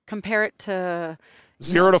compare it to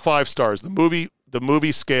 0 to 5 stars. The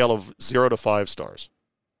movie scale of 0 to 5 stars.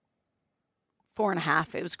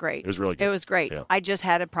 4.5. It was great. It was really good. It was great. Yeah. I just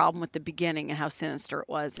had a problem with the beginning and how sinister it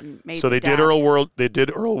was, and made So me they did doubt. They did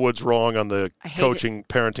Earl Woods wrong on the I hate coaching,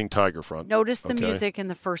 parenting Tiger front. Notice the Okay. music in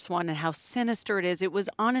the first one and how sinister it is. It was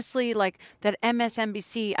honestly like that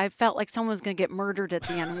MSNBC. I felt like someone was going to get murdered at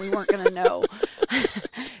the end and we weren't going to know.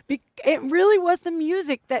 It really was the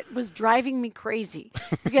music that was driving me crazy.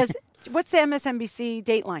 Because what's the MSNBC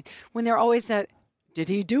Dateline? When they're always did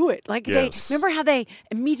he do it? Like Yes. they remember how they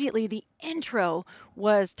immediately the intro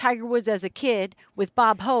was Tiger Woods as a kid with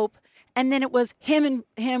Bob Hope, and then it was him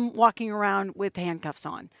walking around with handcuffs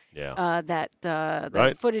on. Yeah. The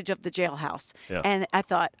Right. footage of the jailhouse. Yeah. And I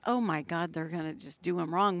thought, oh my God, they're gonna just do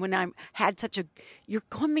him wrong. When you're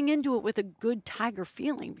coming into it with a good Tiger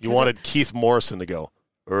feeling. You wanted Keith Morrison to go,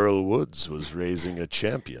 Earl Woods was raising a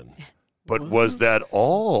champion. But was that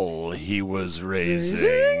all he was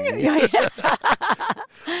raising?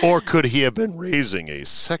 Or could he have been raising a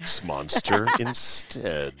sex monster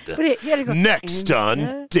instead? But he had to go, Next on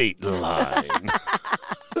 "Instead?" Dateline.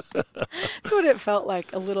 That's what it felt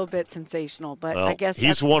like, a little bit sensational. But Well, I guess he's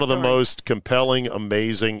that's one of the story. most compelling,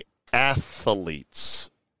 amazing athletes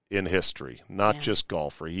in history, not Yeah. just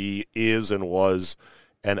golfer. He is and was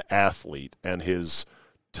an athlete, and his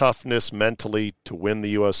toughness mentally to win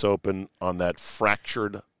the U.S. Open on that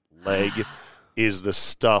fractured leg is the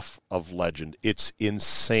stuff of legend. It's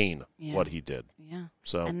insane Yeah. what he did. Yeah.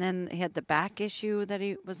 So, And then he had the back issue that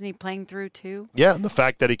wasn't he playing through too? yeah, and the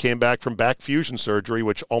fact that he came back from back fusion surgery,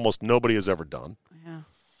 which almost nobody has ever done. Yeah.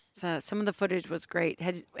 So some of the footage was great.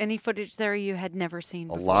 Had any footage there you had never seen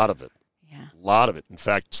A before? lot of it. Yeah. A lot of it. In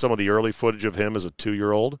fact, some of the early footage of him as a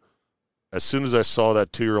 2-year-old, as soon as I saw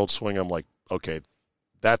that 2-year-old swing, I'm like, okay,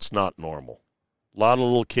 that's not normal. A lot of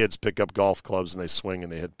little kids pick up golf clubs and they swing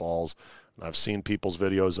and they hit balls. And I've seen people's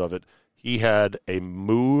videos of it. He had a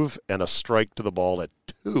move and a strike to the ball at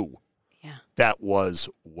 2. Yeah. That was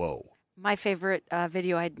whoa. My favorite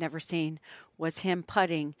video I'd never seen was him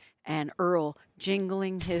putting and Earl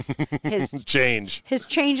jingling his Change. his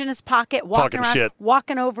change in his pocket, Talking walking around, shit.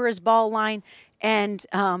 walking over his ball line, and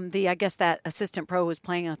I guess that assistant pro who was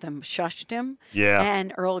playing with him shushed him. Yeah.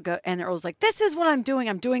 And Earl's like, "This is what I'm doing.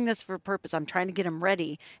 I'm doing this for a purpose. I'm trying to get him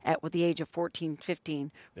ready with the age of 14,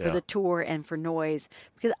 15 for Yeah. the tour and for noise,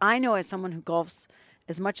 because I know as someone who golfs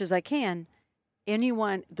as much as I can."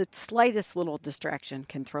 The slightest little distraction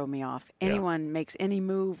can throw me off. Anyone makes any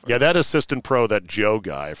move. Yeah, that assistant pro, that Joe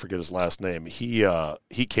guy, I forget his last name, he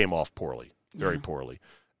came off poorly, very poorly.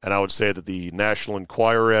 And I would say that the National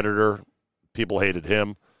Enquirer editor, people hated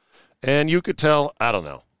him. And you could tell, I don't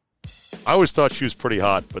know. I always thought she was pretty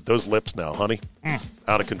hot, but those lips now, honey,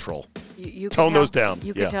 out of control. You could Tone tell? those down.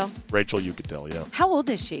 You yeah. could tell. Rachel, you could tell, yeah. How old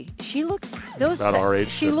is she? She looks About our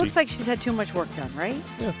age, She 50. looks like she's had too much work done, right?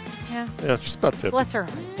 Yeah. Yeah. Yeah, she's about 50. Bless her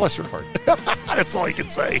heart. Bless her heart. That's all you can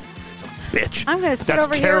say. Bitch. I'm gonna sit That's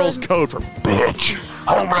over here Carol's and- code for bitch.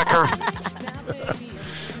 Homewrecker.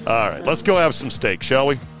 All right, let's go have some steak, shall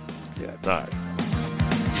we? All right.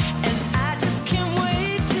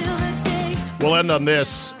 We'll end on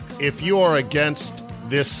this. If you are against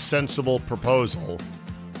this sensible proposal,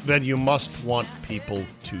 then you must want people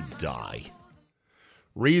to die.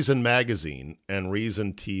 Reason Magazine and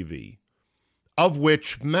Reason TV, of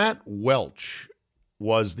which Matt Welch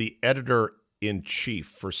was the editor-in-chief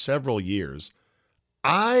for several years.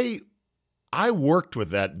 I worked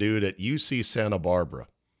with that dude at UC Santa Barbara,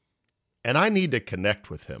 and I need to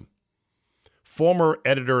connect with him. Former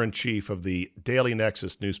editor-in-chief of the Daily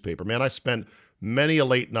Nexus newspaper. Man, I spent many a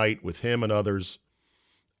late night with him and others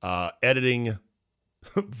editing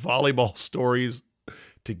volleyball stories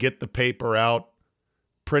to get the paper out,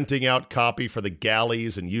 printing out copy for the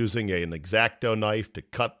galleys and using an X-Acto knife to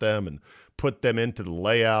cut them and put them into the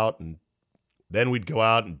layout. And then we'd go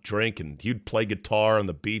out and drink, and he'd play guitar on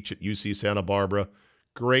the beach at UC Santa Barbara.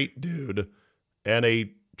 Great dude and a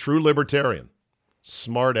true libertarian.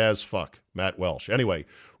 Smart as fuck, Matt Welch. Anyway,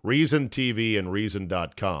 Reason TV and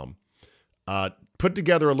Reason.com put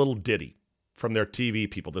together a little ditty from their TV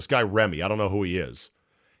people. This guy, Remy, I don't know who he is.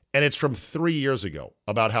 And it's from 3 years ago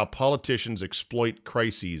about how politicians exploit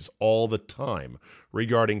crises all the time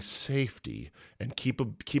regarding safety and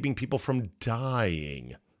keeping people from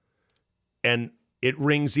dying. And it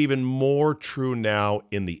rings even more true now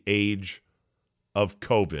in the age of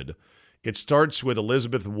COVID. It starts with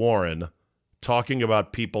Elizabeth Warren talking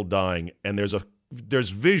about people dying, and there's a there's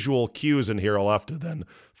visual cues in here I'll have to then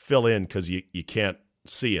fill in because you can't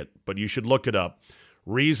see it, but you should look it up.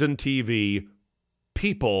 Reason TV,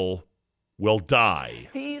 people will die.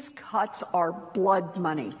 These cuts are blood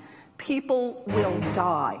money. People will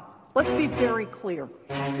die. Let's be very clear.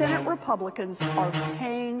 Senate Republicans are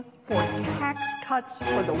paying for tax cuts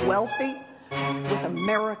for the wealthy with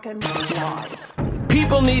American lives.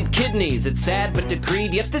 People need kidneys, it's sad but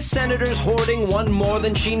decreed, yet this senator's hoarding one more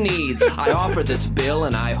than she needs. I offer this bill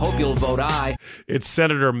and I hope you'll vote aye. It's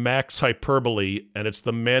Senator Max Hyperbole, and it's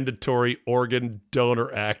the Mandatory Organ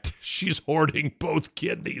Donor Act. She's hoarding both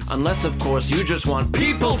kidneys. Unless, of course, you just want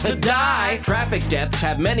people to die. Traffic deaths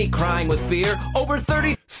have many crying with fear. Over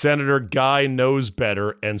 30 Senator Guy knows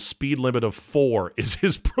better, and speed limit of 4 is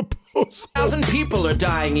his proposal. 1,000 people are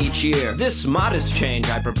dying each year. This modest change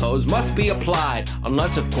I propose must be applied.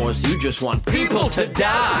 Unless, of course, you just want people to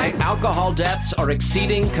die. Alcohol deaths are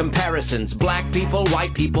exceeding comparisons. Black people,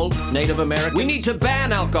 white people, Native Americans. We need to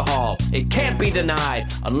ban alcohol. It can't be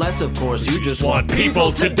denied. Unless, of course, you just want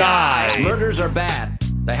people to die. Murders are bad.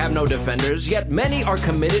 They have no defenders, yet many are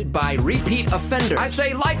committed by repeat offenders. I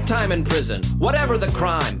say lifetime in prison, whatever the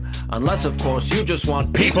crime. Unless, of course, you just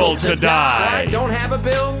want people to die. I don't have a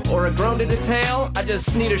bill or a groan to detail. I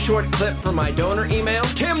just need a short clip for my donor email.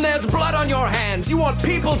 Tim, there's blood on your hands. You want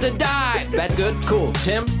people to die. That good? Cool.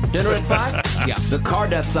 Tim, dinner at 5? Yeah. The car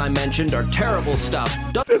deaths I mentioned are terrible stuff.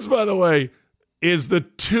 This, by the way, is the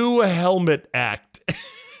 2 helmet act.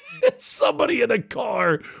 Somebody in a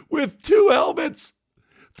car with 2 helmets.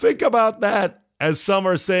 Think about that, as some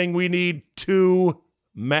are saying we need 2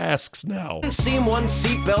 masks now. Seem one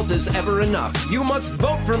seatbelt is ever enough. You must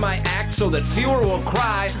vote for my act so that fewer will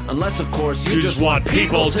cry. Unless, of course, you just want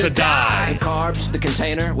people to die. The carbs, the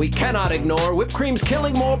container, we cannot ignore. Whipped cream's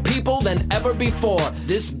killing more people than ever before.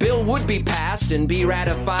 This bill would be passed and be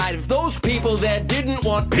ratified if those people that didn't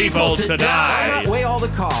want people to die. Why not weigh all the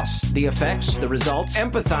costs, the effects, the results,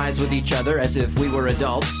 empathize with each other as if we were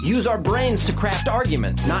adults, use our brains to craft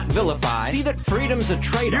arguments, not vilify, see that freedom's a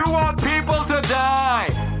trade-off. You want people to die!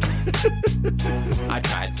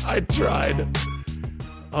 I tried.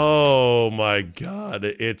 Oh my God.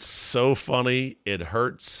 It's so funny. It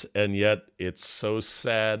hurts, and yet it's so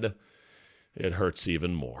sad. It hurts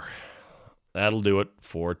even more. That'll do it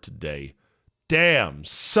for today. Damn,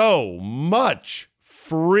 so much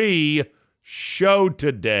free show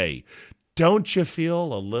today. Don't you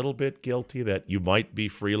feel a little bit guilty that you might be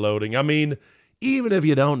freeloading? I mean, even if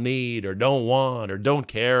you don't need or don't want or don't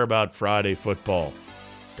care about Friday football,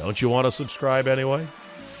 don't you want to subscribe anyway?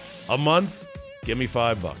 A month? Give me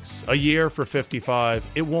 $5. A year for $55.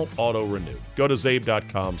 It won't auto-renew. Go to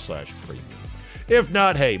zabe.com/premium. If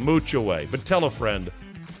not, hey, mooch away. But tell a friend,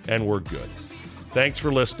 and we're good. Thanks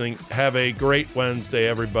for listening. Have a great Wednesday,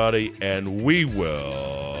 everybody, and we will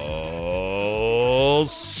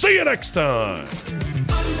see you next time.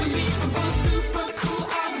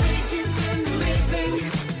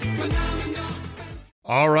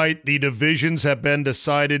 All right, the divisions have been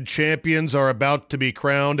decided. Champions are about to be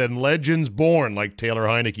crowned and legends born like Taylor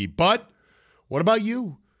Heineke. But what about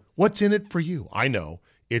you? What's in it for you? I know.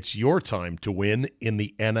 It's your time to win in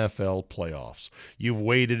the NFL playoffs. You've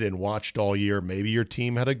waited and watched all year. Maybe your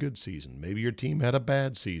team had a good season. Maybe your team had a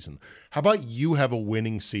bad season. How about you have a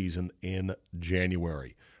winning season in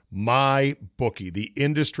January? MyBookie, the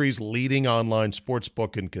industry's leading online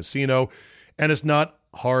sportsbook and casino, and it's not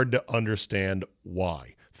hard to understand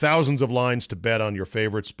why. Thousands of lines to bet on your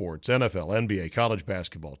favorite sports. NFL, NBA, college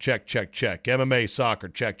basketball, check, check, check. MMA, soccer,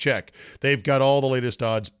 check, check. They've got all the latest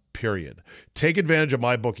odds, period. Take advantage of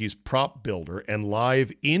MyBookie's prop builder and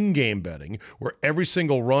live in-game betting, where every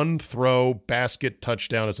single run, throw, basket,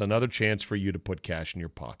 touchdown is another chance for you to put cash in your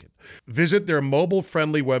pocket. Visit their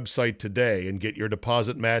mobile-friendly website today and get your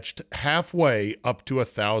deposit matched halfway up to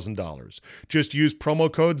 $1,000. Just use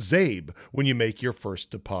promo code ZABE when you make your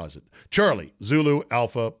first deposit. Charlie, Zulu,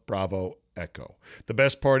 Alpha, Bravo, Echo. The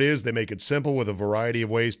best part is they make it simple with a variety of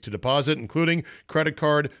ways to deposit, including credit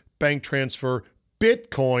card, bank transfer,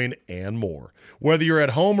 Bitcoin, and more. Whether you're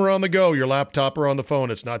at home or on the go, your laptop or on the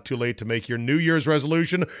phone, it's not too late to make your New Year's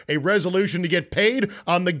resolution a resolution to get paid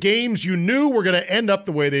on the games you knew were going to end up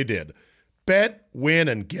the way they did. Bet, win,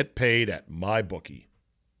 and get paid at MyBookie.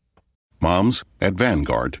 Moms, at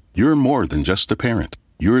Vanguard, you're more than just a parent.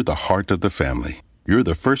 You're the heart of the family. You're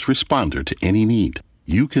the first responder to any need.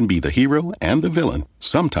 You can be the hero and the villain,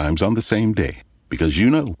 sometimes on the same day. Because you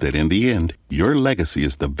know that in the end, your legacy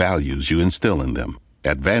is the values you instill in them.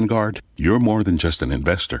 At Vanguard, you're more than just an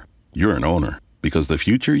investor. You're an owner, because the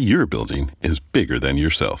future you're building is bigger than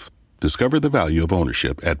yourself. Discover the value of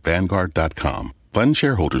ownership at Vanguard.com. Fund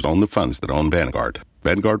shareholders own the funds that own Vanguard.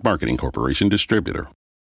 Vanguard Marketing Corporation Distributor.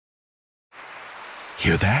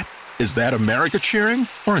 Hear that? Is that America cheering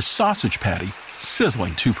or a sausage patty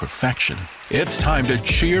sizzling to perfection? It's time to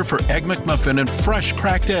cheer for Egg McMuffin and fresh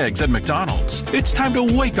cracked eggs at McDonald's. It's time to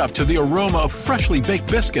wake up to the aroma of freshly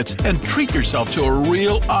baked biscuits and treat yourself to a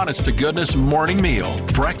real honest-to-goodness morning meal.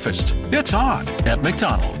 Breakfast. It's on at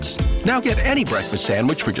McDonald's. Now get any breakfast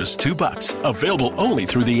sandwich for just $2. Available only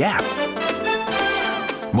through the app.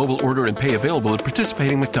 Mobile order and pay available at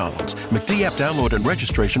participating McDonald's. McD app download and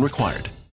registration required.